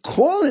should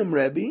call him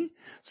Rebbe,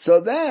 so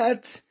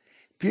that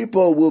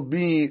people will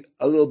be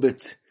a little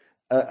bit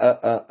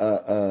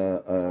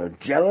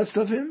jealous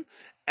of him,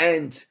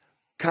 and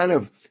kind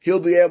of he'll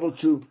be able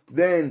to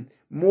then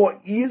more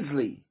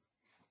easily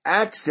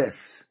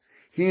access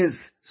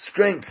his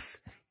strengths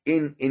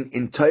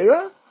in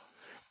Torah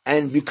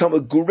and become a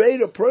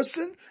greater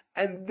person,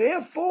 and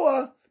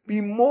therefore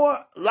be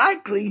more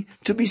likely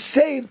to be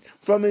saved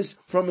from his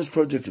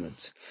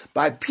predicament.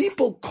 By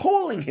people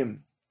calling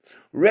him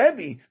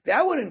Rebbe,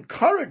 that would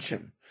encourage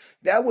him.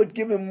 That would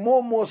give him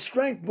more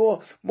strength,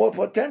 more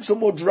potential,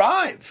 more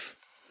drive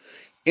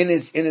in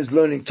his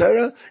learning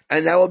Torah,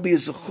 and that would be a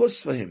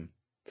zechus for him.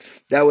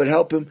 That would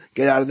help him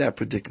get out of that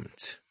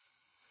predicament.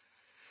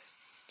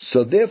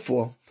 So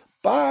therefore,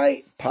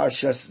 by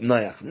Parshas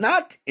Noach,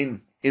 not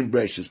in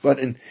Bereshis, but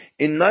in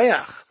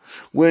Noach,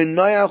 where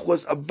Noach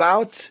was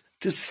about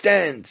to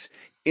stand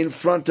in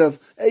front of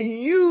a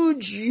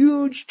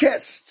huge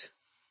test,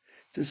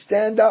 to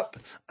stand up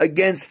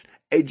against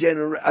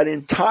an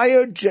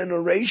entire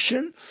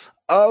generation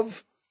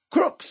of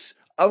crooks,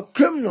 of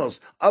criminals,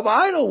 of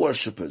idol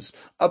worshippers,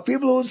 of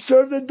people who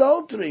served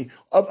adultery,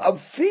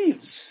 of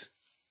thieves.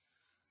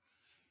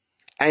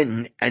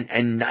 And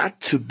not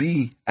to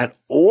be at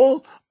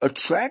all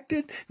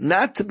attracted,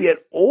 not to be at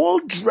all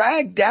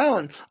dragged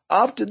down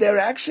after their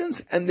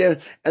actions and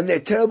their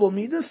terrible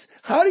midas.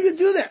 How do you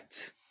do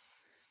that?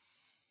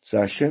 So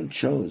Hashem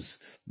chose,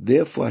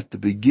 therefore, at the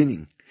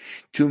beginning,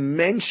 to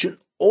mention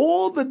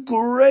all the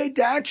great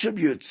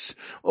attributes,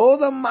 all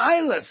the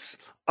milas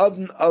of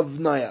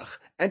Noach,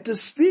 and to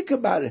speak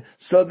about it,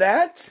 so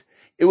that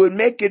it would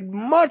make it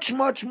much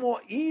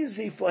more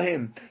easy for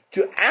him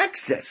to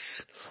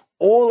access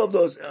all of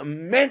those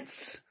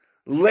immense,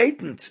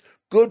 latent,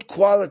 good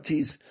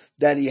qualities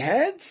that he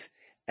had,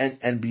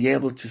 and be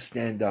able to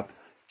stand up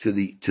to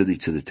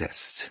the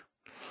test.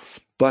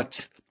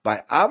 But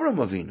by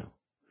Avram Avinu,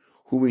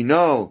 who we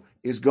know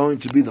is going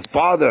to be the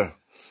father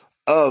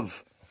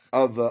of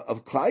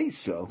Klal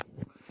Yisrael,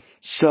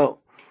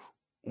 so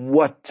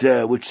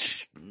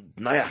which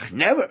Noach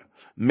never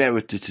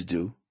merited to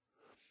do,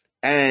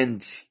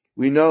 and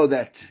we know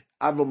that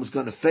Avram was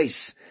going to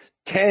face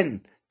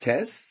 10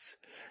 tests,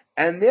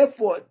 and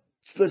therefore,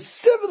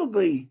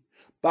 specifically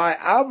by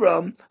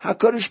Avram,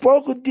 HaKadosh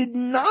Baruch Hu did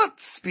not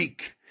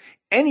speak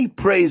any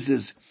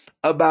praises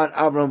about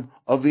Avram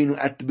Avinu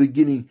at the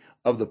beginning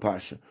of the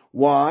Parsha.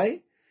 Why?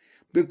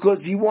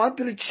 Because he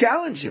wanted to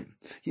challenge him.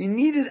 He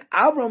needed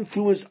Avram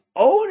through his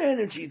own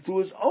energy, through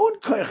his own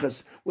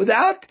koiches,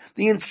 without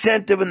the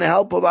incentive and the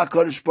help of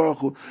HaKadosh Baruch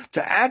Hu,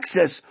 to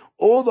access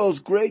all those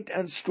great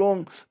and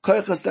strong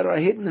koiches that are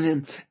hidden in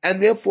him, and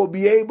therefore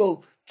be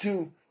able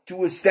to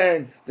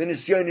withstand the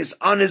nisyonis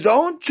on his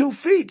own 2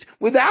 feet,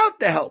 without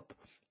the help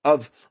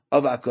of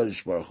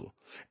HaKadosh Baruch Hu.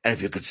 And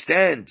if you could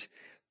stand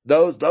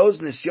those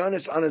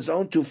nisyonis on his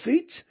own 2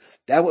 feet,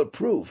 that would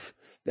prove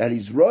that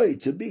he's roy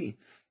to be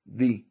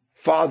the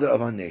father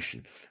of our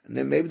nation. And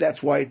then maybe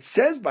that's why it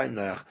says by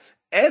Noach,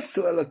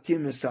 Esu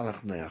Elokim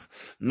Yisalach Noach.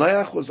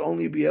 Noach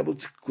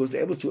was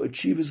able to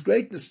achieve his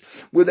greatness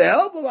with the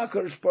help of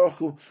HaKadosh Baruch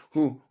Hu,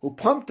 who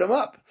pumped him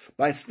up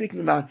by speaking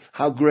about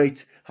how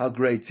great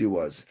he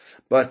was.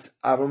 But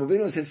Avraham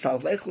Avinu says,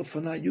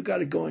 Lech, you got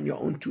to go on your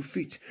own 2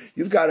 feet.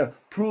 You've got to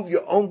prove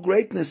your own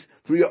greatness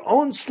through your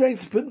own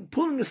strength,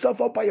 pulling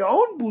yourself up by your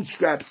own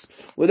bootstraps,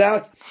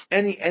 without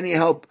any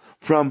help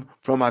from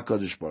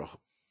HaKadosh Baruch Hu.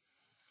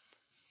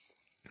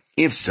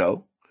 If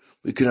so,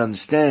 we can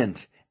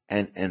understand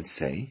and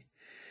say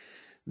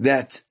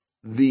that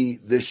the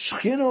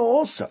Shekhinah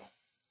also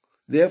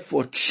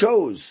therefore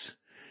chose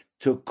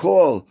to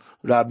call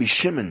Rabbi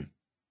Shimon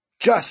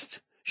just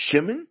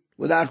Shimon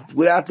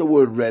without the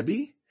word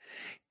Rebbe,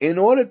 in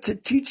order to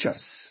teach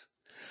us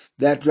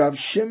that Rav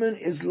Shimon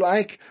is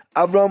like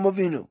Avraham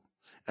Avinu,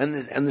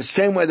 and the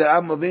same way that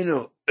Avraham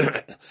Avinu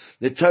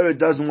the Torah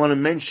doesn't want to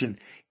mention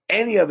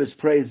any of his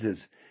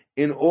praises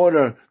in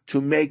order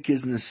to make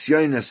his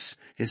nisyonos,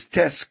 his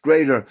tests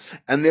greater,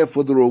 and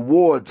therefore the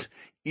reward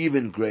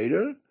even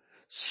greater,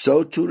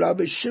 so too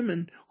Rabbi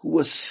Shimon, who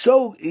was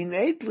so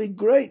innately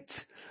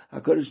great.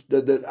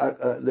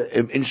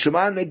 In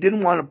Shema, they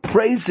didn't want to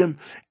praise him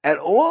at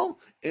all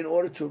in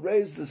order to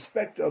raise the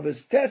specter of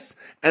his tests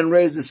and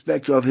raise the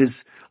specter of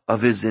his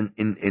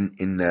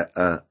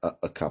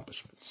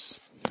accomplishments.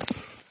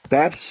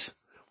 Perhaps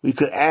we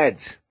could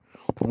add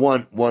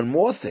one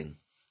more thing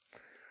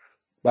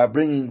by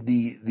bringing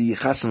the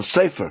Chasam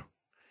Sofer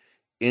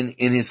in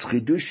his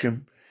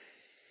Chidushim.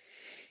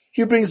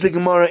 He brings the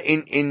Gemara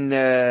in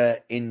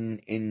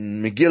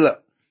Megillah,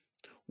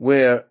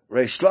 where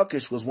Reish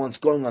Lakish was once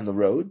going on the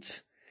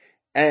roads,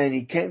 and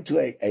he came to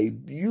a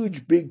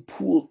huge big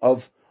pool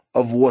of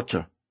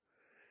water,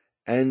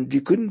 and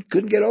he couldn't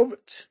get over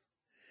it.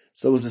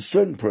 So there was a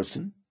certain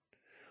person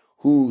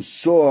who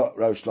saw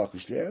Reish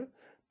Lakish there,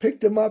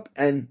 picked him up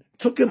and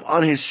took him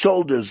on his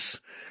shoulders,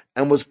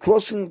 and was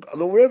crossing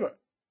the river.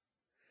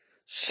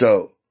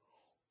 So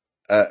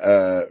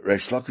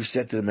Reish Lakish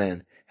said to the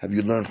man, "Have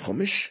you learned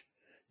Chumash?"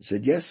 He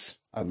said, "Yes,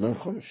 I've learned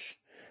Chumash."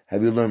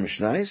 "Have you learned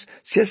Mishnayos?"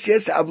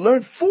 Yes, I've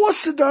learned 4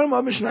 Siddharim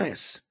of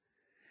Mishnayos. He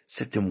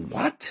said to him,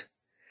 "What?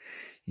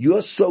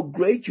 You're so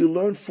great, you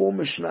learned 4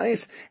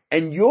 Mishnayos,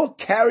 and you're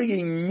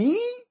carrying me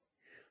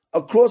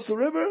across the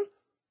river?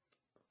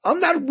 I'm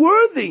not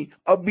worthy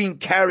of being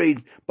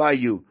carried by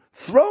you.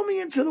 Throw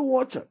me into the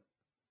water."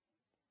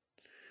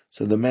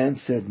 So the man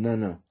said,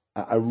 No,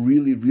 I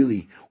really,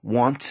 really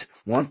want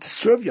to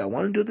serve you. I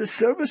want to do this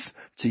service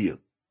to you.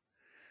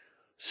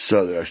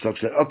 So the Rosh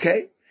said,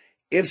 "Okay,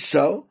 if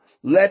so,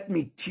 let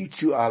me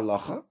teach you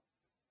halacha,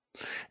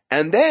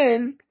 and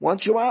then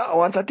once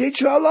I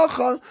teach you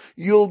halacha,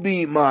 you'll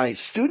be my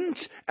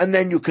student, and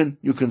then you can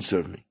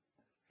serve me."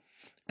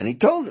 And he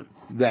told him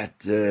that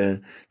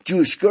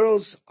Jewish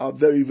girls are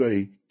very,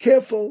 very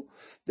careful,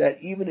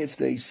 that even if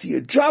they see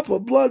a drop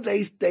of blood,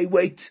 they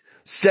wait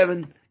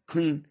 7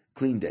 clean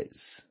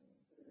days.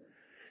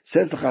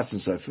 Says the Chasam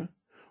Sofer,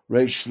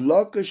 Reish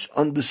Lakish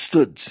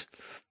understood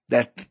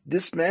that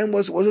this man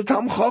was a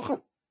Talmid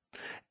Chacham,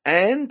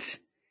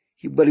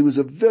 but he was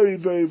a very,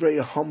 very, very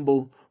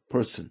humble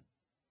person.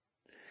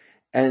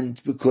 And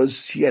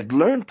because he had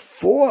learned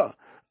 4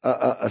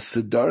 a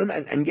Siddharim,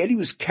 and yet he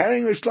was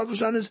carrying Reish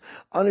Lakish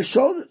on his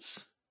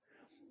shoulders.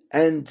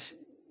 And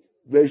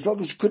Reish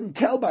Lakish couldn't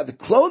tell by the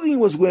clothing he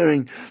was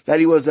wearing that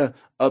he was a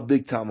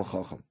big Talmid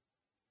Chacham.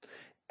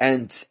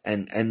 And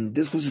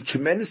this was a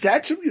tremendous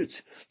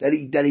attribute that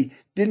he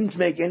didn't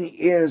make any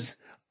airs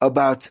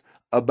about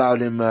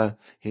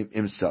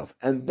himself.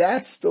 And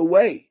that's the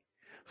way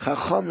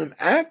Chachamim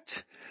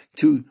act,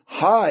 to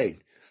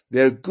hide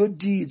their good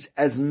deeds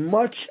as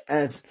much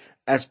as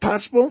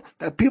possible,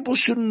 that people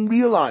shouldn't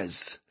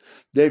realize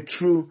their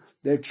true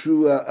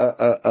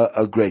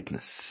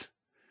greatness.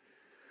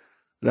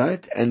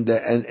 Right? And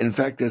in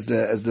fact, as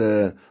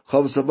the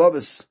Chovos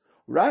HaLevavos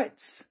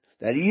writes,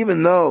 that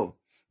even though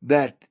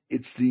that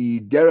it's the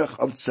derech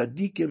of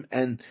tzaddikim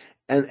and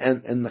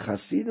the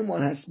Hasidim,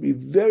 one has to be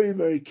very,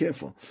 very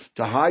careful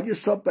to hide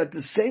yourself, but at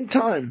the same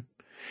time,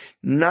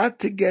 not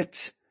to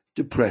get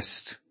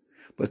depressed,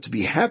 but to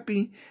be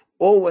happy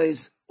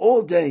always,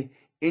 all day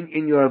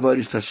in your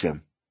avodas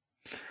Hashem.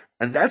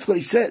 And that's what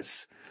he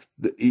says.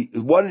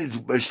 What did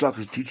Reish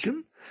Lakish teach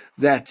him?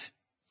 That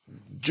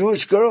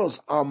Jewish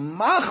girls are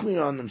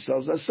machmir on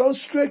themselves, are so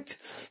strict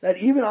that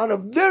even on a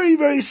very,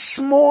 very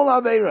small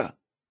aveira,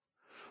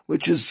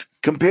 which is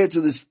compared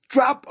to this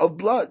drop of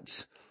blood,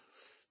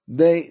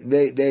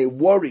 they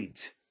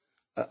worried.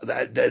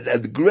 That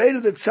the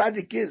greater the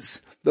tzaddik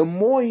is, the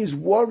more he's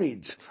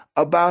worried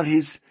about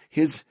his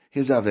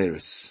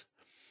averis.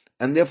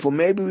 And therefore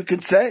maybe we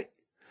could say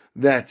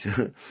that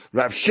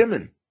Rav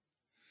Shimon,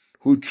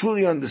 who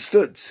truly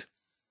understood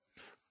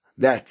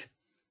that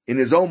in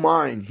his own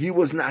mind he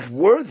was not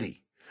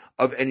worthy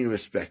of any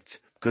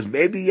respect, because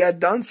maybe he had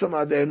done some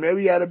other,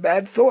 maybe he had a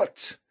bad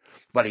thought,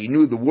 but he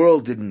knew the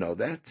world didn't know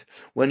that.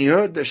 When he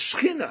heard the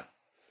Shekhinah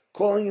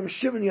calling him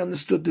Shimon, he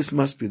understood this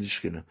must be the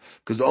Shekhinah,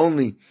 because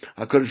only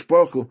HaKadosh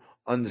Baruch Hu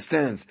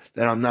understands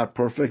that I'm not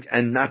perfect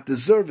and not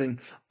deserving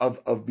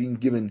of being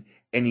given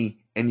any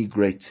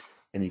great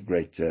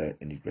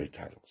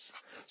titles.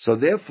 So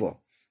therefore,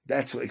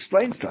 that's what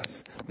explains to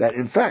us that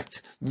in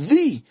fact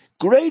the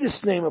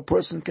greatest name a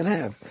person can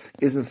have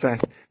is in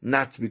fact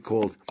not to be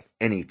called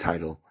any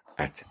title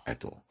at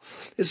all.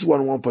 This is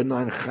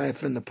 101.9 Chai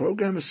FM, and the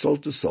program is Soul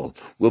to Soul.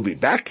 We'll be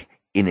back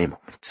in a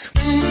moment.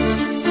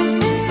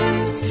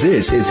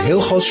 This is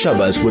Hilchos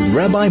Shabbos with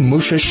Rabbi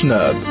Moshe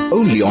Shnerb,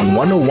 only on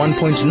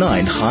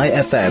 101.9 Chai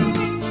FM.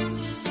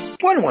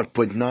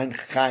 101.9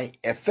 Chai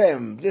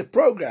FM. The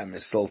program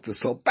is Soul to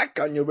Soul. Back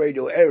on your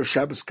radio, Erev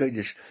Shabbos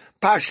Kodesh,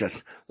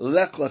 Parshat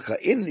Lecha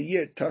in the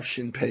year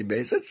Tafshin Pei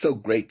Beis. It's so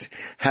great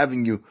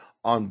having you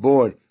on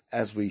board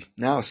as we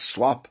now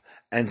swap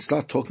and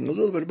start talking a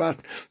little bit about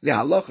the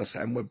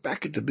halachas. And we're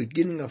back at the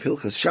beginning of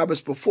Hilchos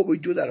Shabbos. Before we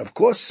do that, of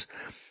course,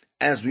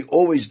 as we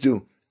always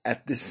do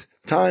at this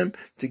time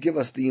to give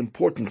us the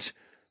important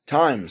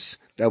times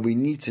that we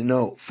need to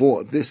know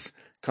for this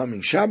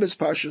coming Shabbos,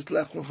 Parshat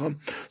Lecha.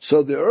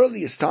 So the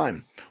earliest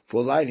time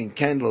for lighting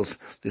candles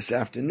this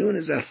afternoon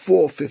is at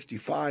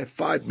 4:55,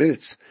 5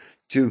 minutes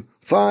to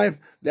 5.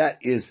 That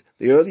is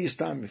the earliest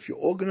time. If you're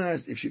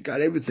organized, if you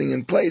got everything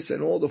in place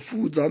and all the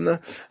food's on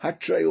the hot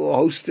tray or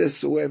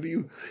hostess or wherever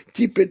you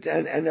keep it,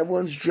 and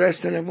everyone's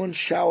dressed and everyone's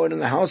showered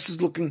and the house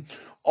is looking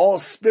all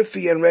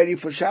spiffy and ready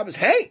for Shabbos,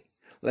 hey,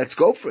 let's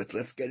go for it.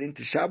 Let's get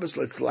into Shabbos.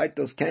 Let's light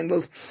those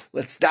candles.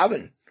 Let's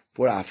daven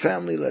for our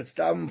family. Let's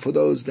daven for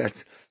those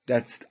that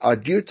are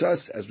dear to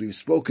us, as we've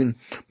spoken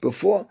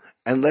before.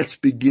 And let's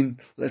begin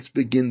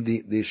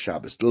the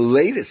Shabbos. The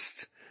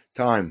latest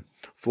time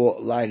for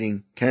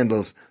lighting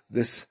candles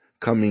this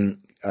coming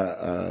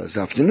this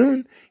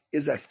afternoon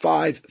is at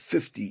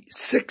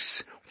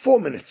 5:56, 4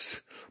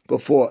 minutes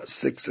before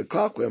 6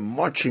 o'clock. We're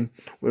marching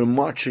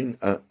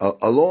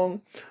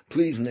along.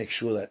 Please make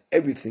sure that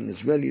everything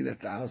is ready,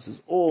 that the house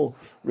is all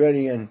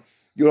ready, and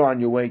you're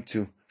on your way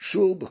to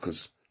shul,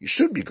 because you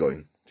should be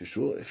going to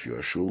shul if you're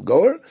a shul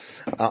goer,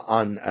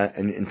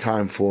 in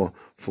time for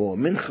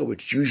mincha,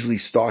 which usually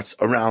starts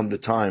around the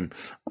time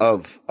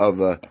of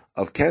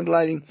candle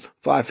lighting.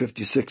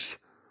 5:56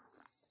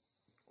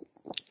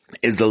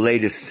 is the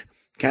latest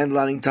candle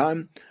lighting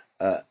time.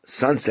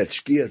 Sunset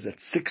shkia is at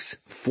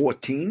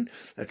 6:14.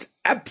 That's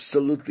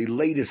absolutely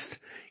latest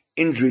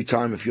injury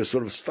time. If you're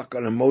sort of stuck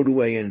on a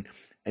motorway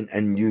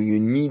and you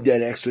need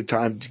that extra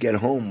time to get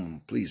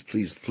home, please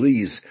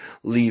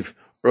leave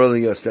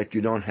earlier so that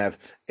you don't have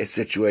a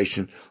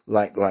situation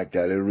like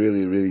that. It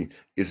really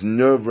is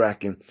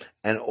nerve-wracking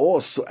and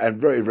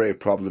very, very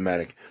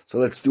problematic. So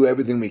let's do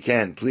everything we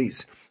can,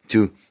 please,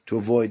 to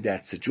avoid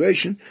that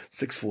situation.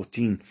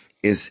 6:14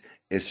 is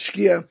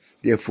shkia.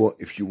 Therefore,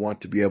 if you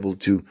want to be able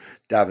to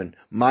daven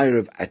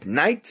Ma'ariv at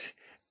night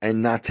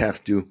and not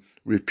have to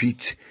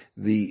repeat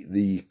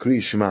the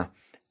Kriya Shema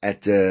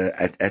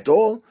at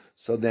all,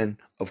 so then,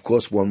 of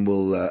course, one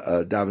will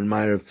daven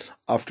Ma'ariv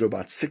after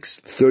about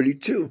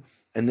 6:32,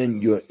 and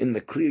then you're in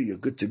the clear, you're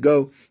good to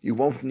go. You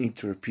won't need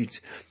to repeat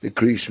the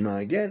Kriya Shema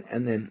again,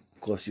 and then,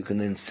 of course, you can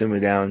then simmer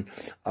down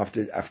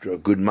after a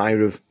good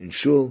Ma'ariv in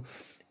shul,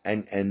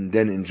 and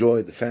then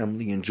enjoy the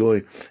family,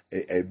 enjoy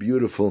a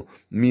beautiful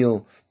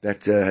meal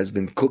that has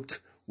been cooked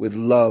with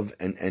love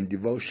and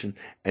devotion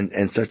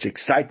and such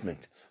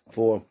excitement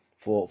for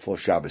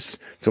Shabbos.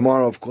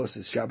 Tomorrow, of course,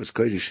 is Shabbos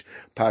Kodesh,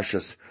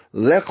 Parshat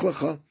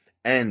Lecha,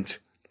 and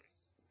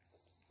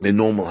the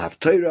normal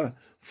Haftarah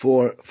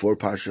for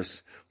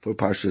Parshat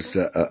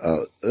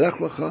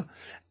Lecha,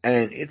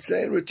 and it's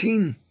a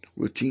routine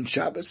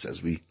Shabbos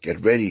as we get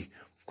ready,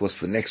 of course,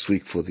 for next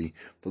week for the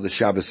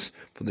Shabbos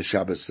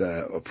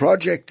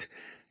project.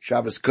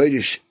 Shabbos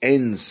Kodesh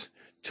ends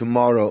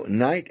tomorrow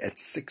night at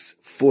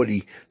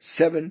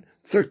 6:47,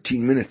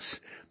 13 minutes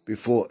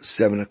before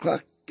 7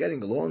 o'clock.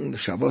 Getting along, the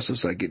Shabbos,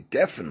 so I get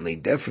definitely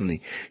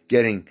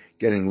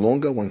getting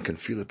longer. One can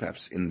feel it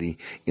perhaps in the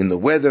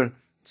weather.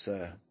 It's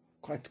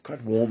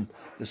quite warm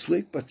this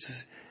week, but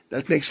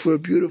that makes for a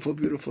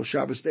beautiful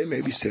Shabbos day.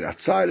 Maybe sit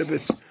outside a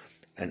bit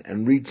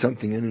and read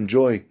something and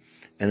enjoy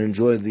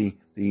the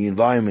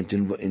environment,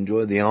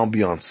 enjoy the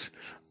ambiance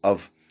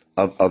of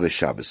a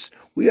Shabbos.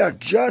 We are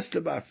just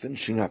about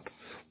finishing up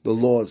the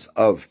laws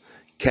of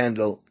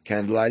candle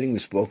lighting. We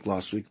spoke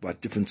last week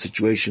about different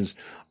situations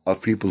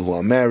of people who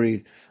are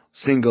married,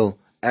 single,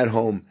 at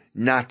home,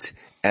 not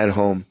at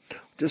home.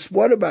 Just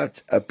what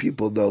about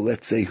people, though,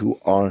 let's say, who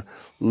are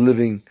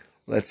living,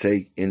 let's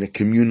say, in a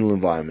communal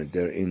environment?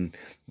 They're in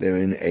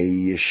a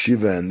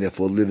yeshiva and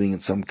therefore living in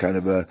some kind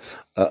of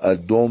a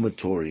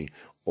dormitory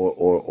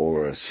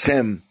or a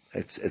sem,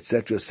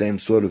 etc., same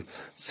sort of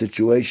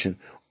situation,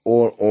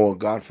 or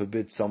God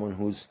forbid, someone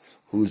who's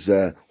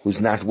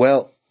not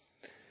well.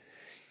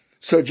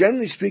 So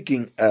generally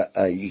speaking,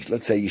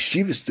 let's say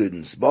yeshiva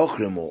students,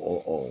 bochrim,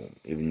 or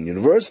even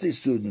university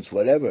students,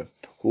 whatever,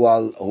 who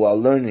are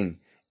learning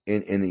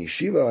in a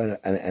yeshiva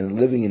and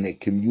living in a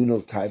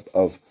communal type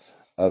of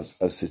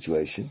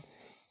situation,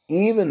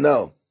 even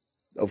though,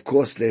 of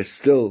course, they're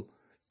still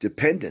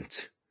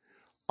dependent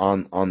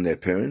on their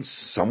parents.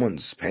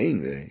 Someone's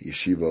paying the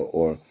yeshiva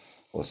or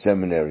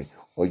seminary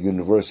or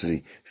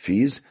university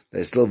fees.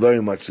 They're still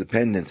very much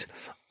dependent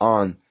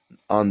on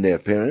their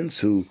parents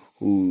who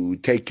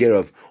take care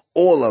of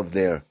all of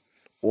their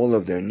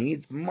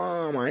needs.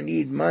 Mom, I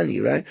need money,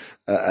 right?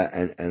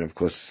 And of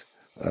course,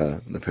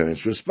 the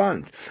parents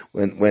respond.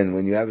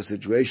 When you have a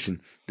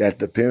situation that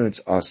the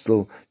parents are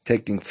still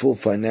taking full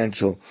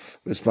financial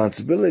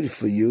responsibility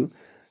for you,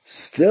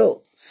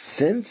 still,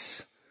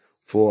 since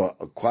for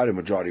quite a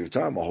majority of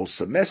time, a whole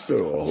semester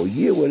or a whole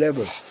year,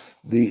 whatever,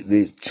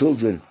 the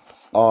children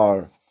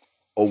are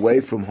away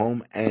from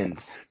home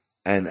and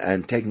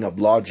taking up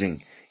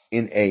lodging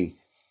in a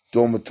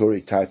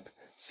dormitory type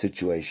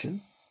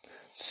situation.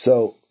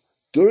 So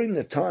during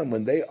the time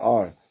when they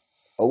are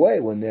away,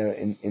 when they're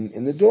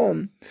in the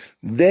dorm,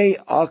 they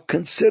are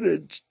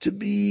considered to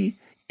be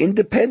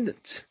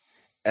independent.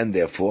 And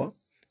therefore,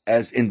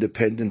 as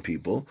independent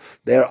people,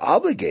 they are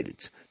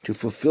obligated to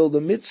fulfill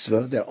the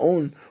mitzvah, their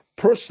own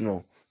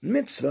personal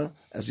mitzvah,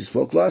 as we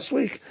spoke last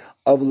week,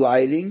 of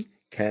lighting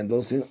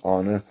candles in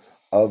honor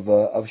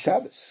of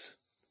Shabbos.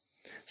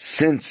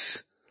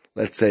 Since,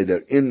 let's say, they're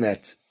in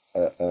that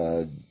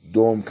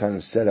dorm kind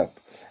of setup,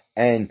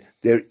 and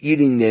they're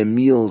eating their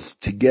meals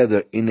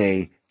together in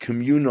a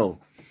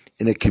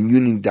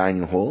communing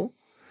dining hall,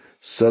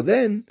 so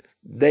then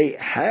they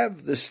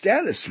have the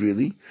status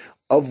really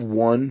of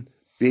one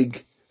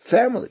big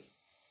family.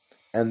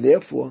 And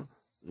therefore,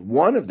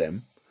 one of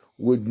them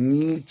would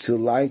need to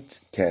light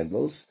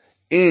candles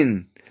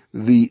in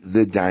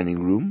the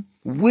dining room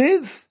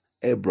with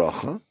a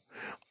bracha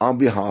on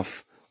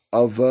behalf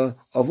of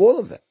all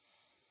of them.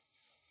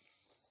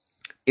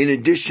 In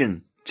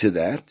addition to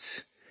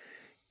that,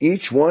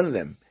 each one of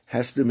them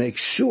has to make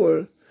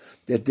sure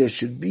that there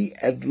should be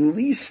at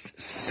least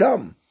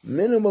some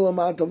minimal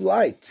amount of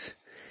light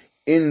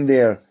in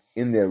their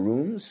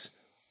rooms,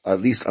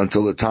 at least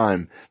until the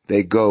time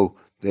they go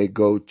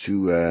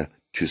to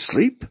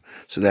sleep,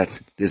 so that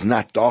there's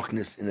not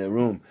darkness in their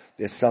room.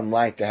 There's some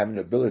light. They have an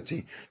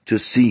ability to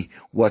see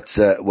what's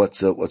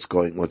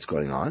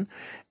going on,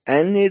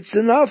 and it's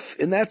enough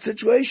in that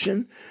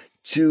situation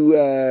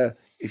to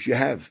if you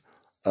have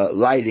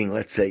lighting,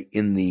 let's say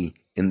in the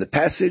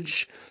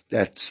passage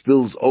that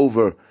spills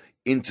over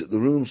into the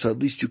room, so at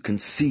least you can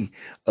see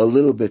a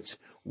little bit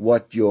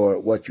what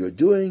you're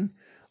doing,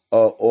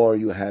 or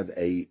you have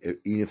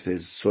even if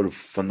there's sort of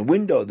from the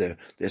window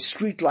there's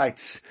street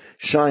lights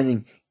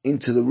shining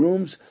into the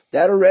rooms,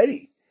 that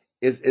already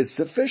is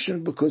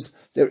sufficient, because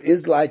there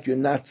is light. You're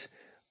not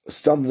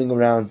stumbling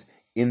around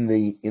in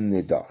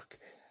the dark.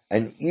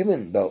 And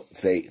even though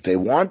if they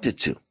wanted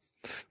to,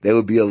 they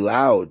would be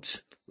allowed,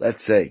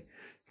 let's say,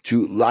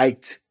 to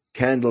light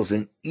candles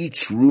in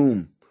each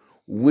room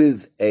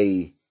with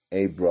a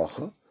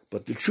bracha.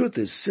 But the truth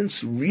is,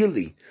 since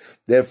really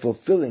they're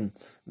fulfilling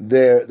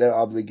their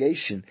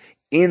obligation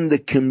in the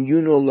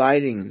communal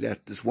lighting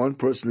that this one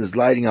person is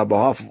lighting on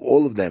behalf of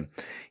all of them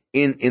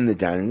in the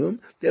dining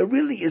room, there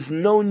really is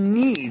no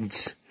need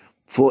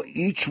for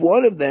each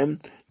one of them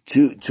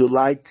to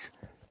light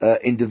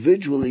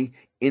individually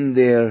in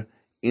their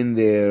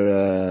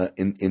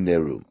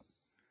room.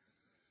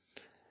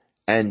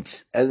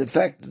 And in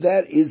fact,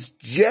 that is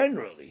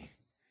generally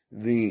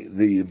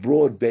the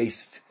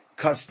broad-based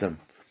custom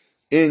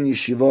in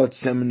yeshivot,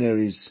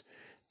 seminaries,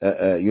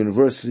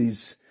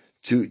 universities,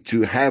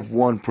 to have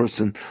one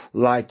person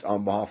light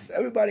on behalf of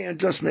everybody, and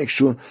just make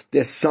sure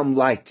there's some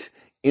light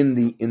in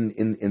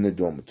the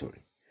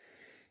dormitory.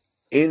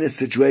 In a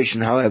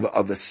situation, however,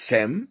 of a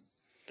sem,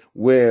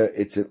 where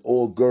it's an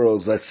all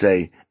girls, let's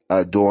say,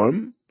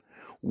 dorm,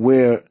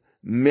 where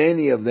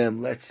many of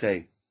them, let's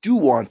say, do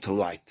want to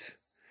light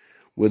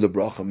with a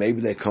bracha.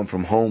 Maybe they come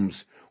from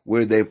homes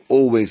where they've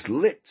always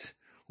lit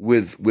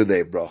with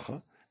a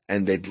bracha,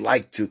 and they'd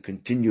like to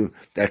continue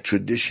that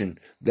tradition,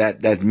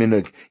 that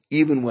minhag,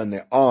 even when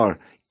they are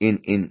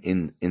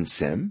in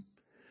sem.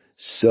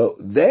 So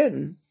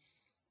then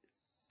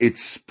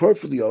it's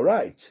perfectly all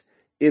right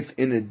if,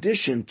 in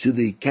addition to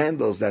the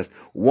candles that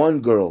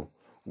one girl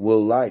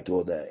will light,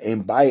 or the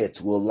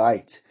embayet will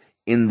light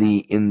in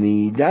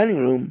the dining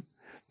room,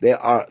 the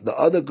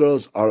other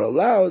girls are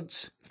allowed,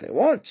 if they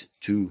want,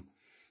 to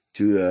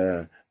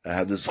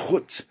have the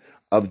zchut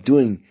of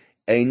doing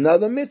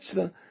another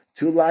mitzvah,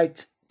 to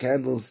light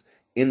candles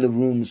in the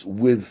rooms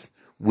with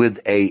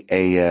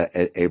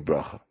a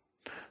bracha.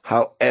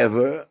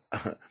 However,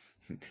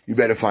 you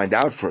better find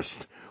out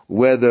first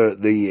whether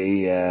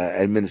the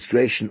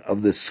administration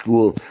of the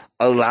school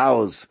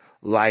allows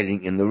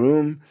lighting in the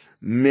room.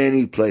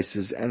 Many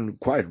places, and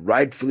quite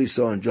rightfully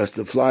so and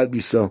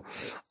justifiably so,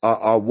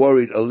 are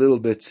worried a little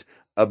bit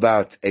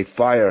about a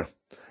fire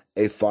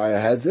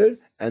hazard,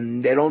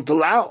 and they don't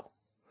allow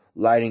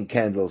lighting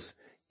candles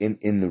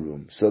in the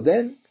room. So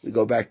then we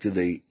go back to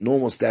the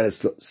normal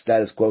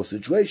status quo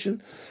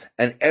situation,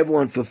 and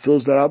everyone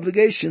fulfills their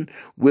obligation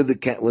with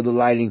the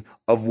lighting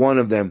of one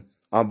of them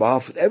on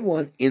behalf of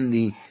everyone in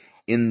the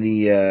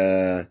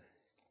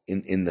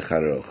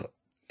charocha.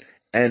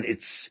 And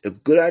it's a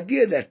good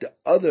idea that the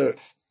other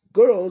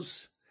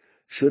girls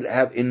should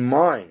have in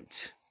mind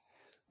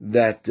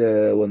that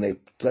when they,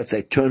 let's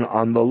say, turn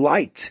on the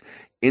light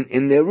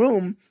in their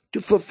room, to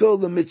fulfill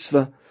the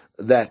mitzvah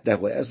that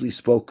way, as we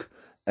spoke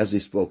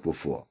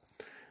before.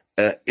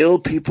 Ill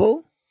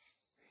people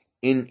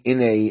in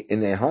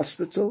a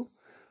hospital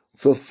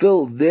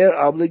fulfill their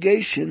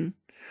obligation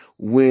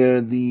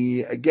where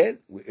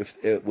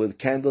with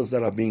candles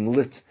that are being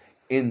lit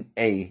in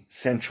a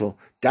central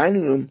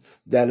dining room,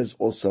 that is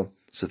also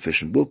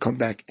sufficient. We'll come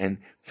back and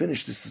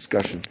finish this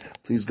discussion,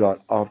 please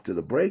God, after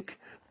the break,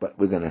 but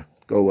we're going to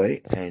go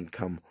away and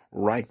come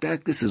right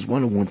back. This is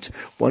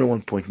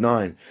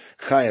 101.9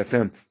 Chai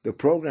FM. The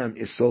program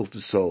is Soul to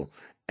Soul,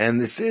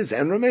 and this is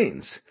and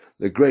remains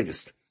the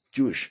greatest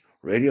Jewish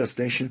radio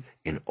station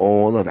in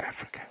all of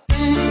Africa.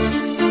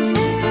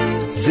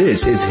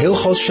 This is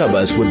Hilchos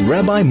Shabbos with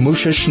Rabbi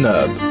Moshe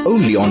Shnerb,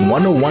 only on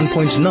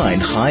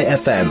 101.9 Chai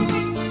FM.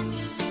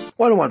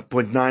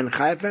 101.9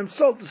 Chai FM,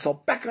 Soul to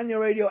Soul, back on your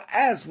radio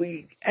as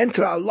we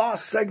enter our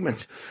last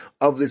segment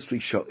of this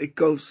week's show. It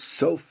goes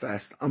so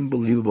fast,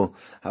 unbelievable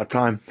how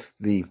time,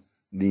 the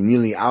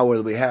nearly hour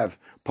that we have,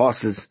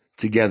 passes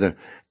together.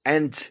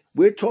 And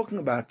we're talking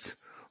about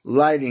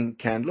lighting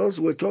candles.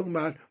 We're talking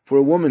about for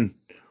a woman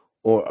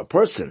or a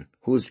person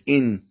who's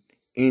in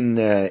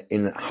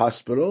a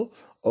hospital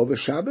over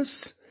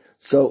Shabbos.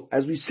 So,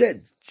 as we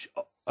said,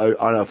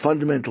 on a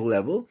fundamental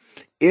level,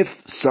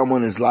 if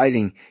someone is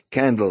lighting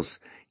candles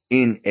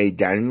in a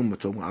dining room, we're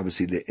talking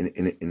obviously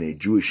in a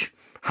Jewish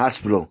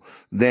hospital,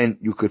 then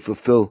you could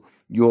fulfill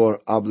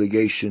your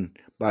obligation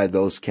by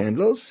those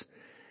candles.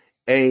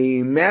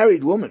 A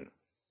married woman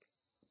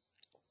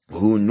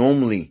who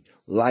normally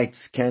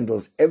lights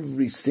candles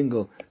every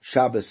single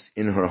Shabbos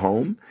in her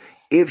home,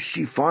 if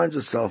she finds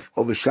herself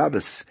over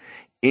Shabbos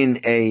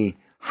in a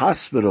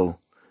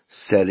hospital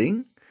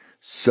setting,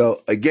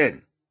 so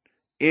again,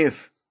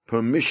 if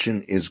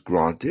permission is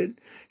granted,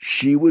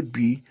 she would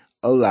be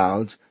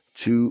allowed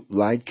to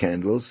light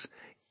candles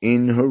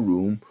in her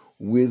room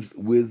with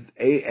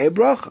a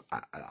bracha.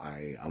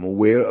 I am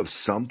aware of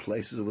some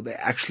places where they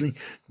actually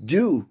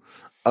do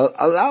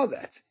allow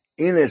that.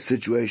 In a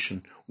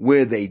situation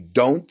where they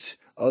don't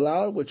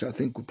allow it, which I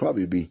think would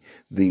probably be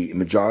the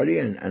majority,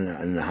 and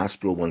in a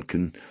hospital one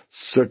can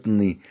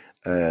certainly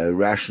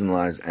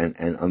rationalize and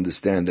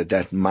understand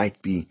that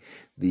might be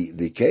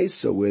the case.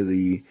 So where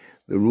the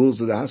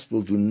rules of the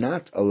hospital do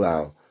not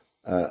allow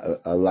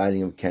a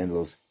lighting of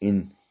candles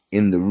in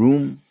the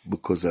room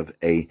because of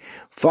a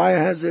fire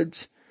hazard,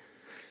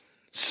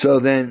 so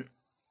then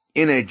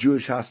in a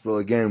Jewish hospital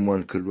again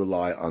one could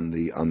rely on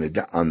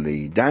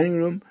the dining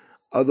room.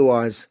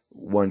 Otherwise,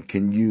 one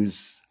can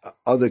use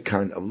other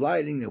kind of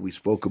lighting that we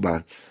spoke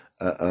about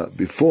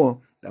before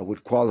that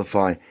would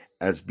qualify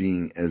as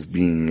being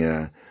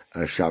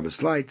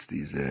Shabbos lights.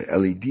 These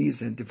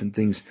LEDs and different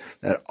things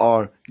that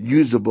are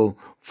usable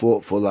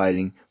for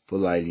lighting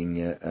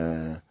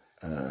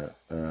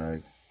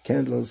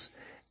candles.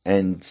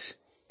 And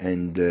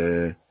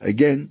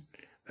again,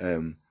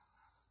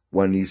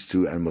 one needs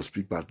to, and we'll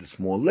speak about this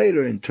more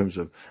later in terms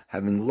of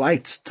having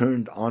lights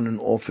turned on and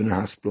off in the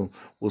hospital.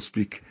 We'll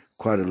speak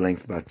quite at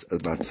length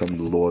about some of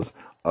the laws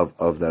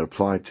of that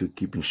apply to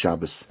keeping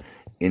Shabbos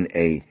in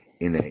a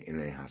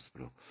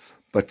hospital.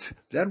 But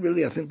that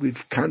really, I think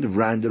we've kind of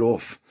rounded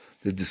off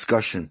the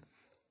discussion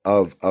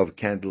of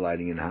candle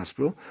lighting in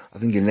hospital. I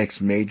think the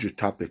next major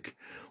topic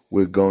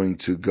we're going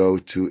to go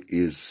to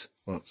is,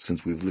 well,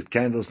 since we've lit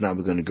candles, now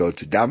we're going to go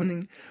to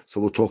davening.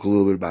 So we'll talk a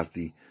little bit about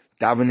the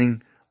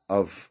davening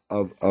of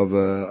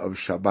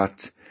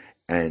Shabbat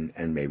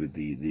and maybe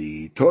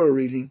the Torah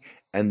reading,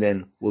 and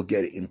then we'll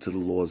get into the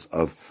laws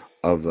of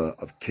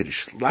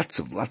Kiddush. Lots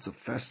of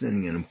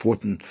fascinating and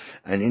important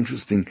and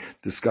interesting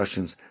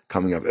discussions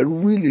coming up. It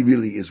really,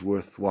 really is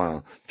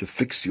worthwhile to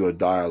fix your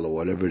dial or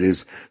whatever it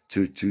is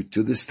to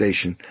this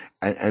station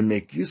and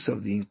make use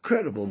of the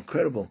incredible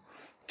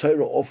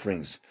Torah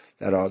offerings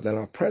that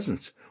are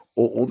present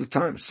all the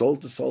time, soul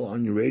to soul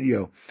on your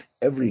radio,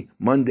 every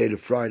Monday to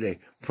Friday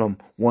from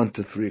 1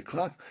 to 3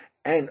 o'clock,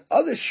 and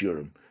other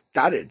shiurim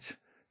dotted.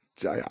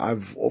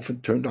 I've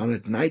often turned on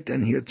at night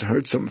and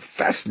heard some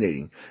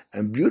fascinating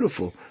and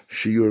beautiful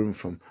shiurim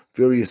from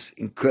various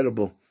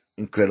incredible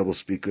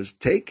speakers.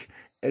 Take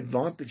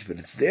advantage of it.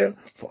 It's there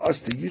for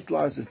us to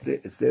utilize.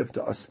 It's there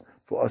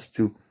for us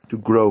to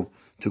grow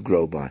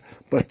by.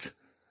 But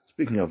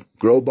speaking of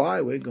grow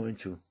by, we're going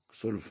to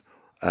sort of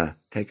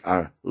take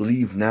our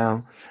leave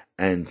now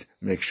and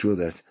make sure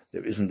that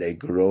there isn't a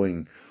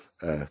growing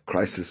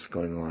crisis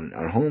going on in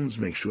our homes.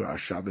 Make sure our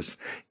Shabbos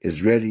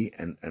is ready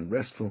and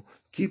restful.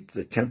 Keep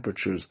the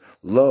temperatures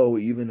low,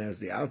 even as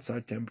the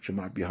outside temperature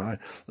might be high.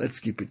 Let's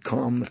keep it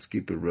calm. Let's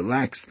keep it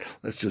relaxed.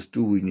 Let's just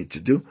do what we need to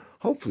do.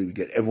 Hopefully we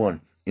get everyone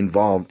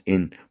involved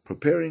in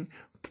preparing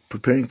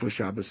for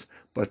Shabbos.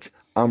 But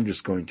I'm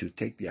just going to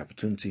take the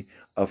opportunity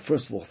of,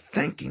 first of all,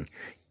 thanking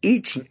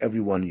each and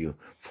every one of you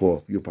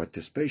for your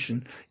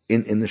participation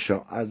in the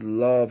show. I'd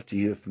love to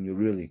hear from you,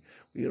 really.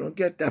 You don't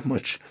get that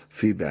much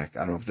feedback. I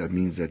don't know if that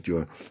means that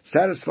you're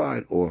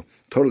satisfied or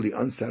totally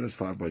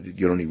unsatisfied, but you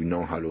don't even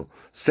know how to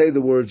say the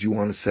words you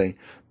want to say.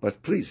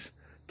 But please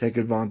take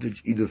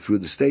advantage either through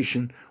the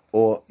station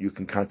or you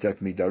can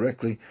contact me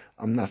directly.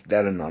 I'm not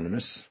that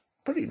anonymous.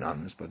 Pretty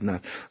anonymous, but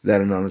not that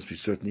anonymous. You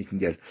certainly can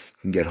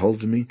get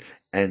hold of me.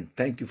 And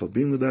thank you for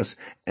being with us.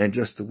 And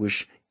just to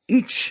wish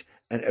each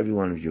and every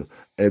one of you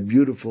a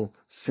beautiful,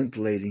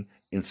 scintillating,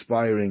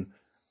 inspiring,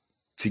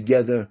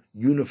 together,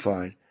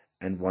 unified,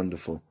 and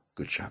wonderful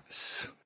good Shabbos.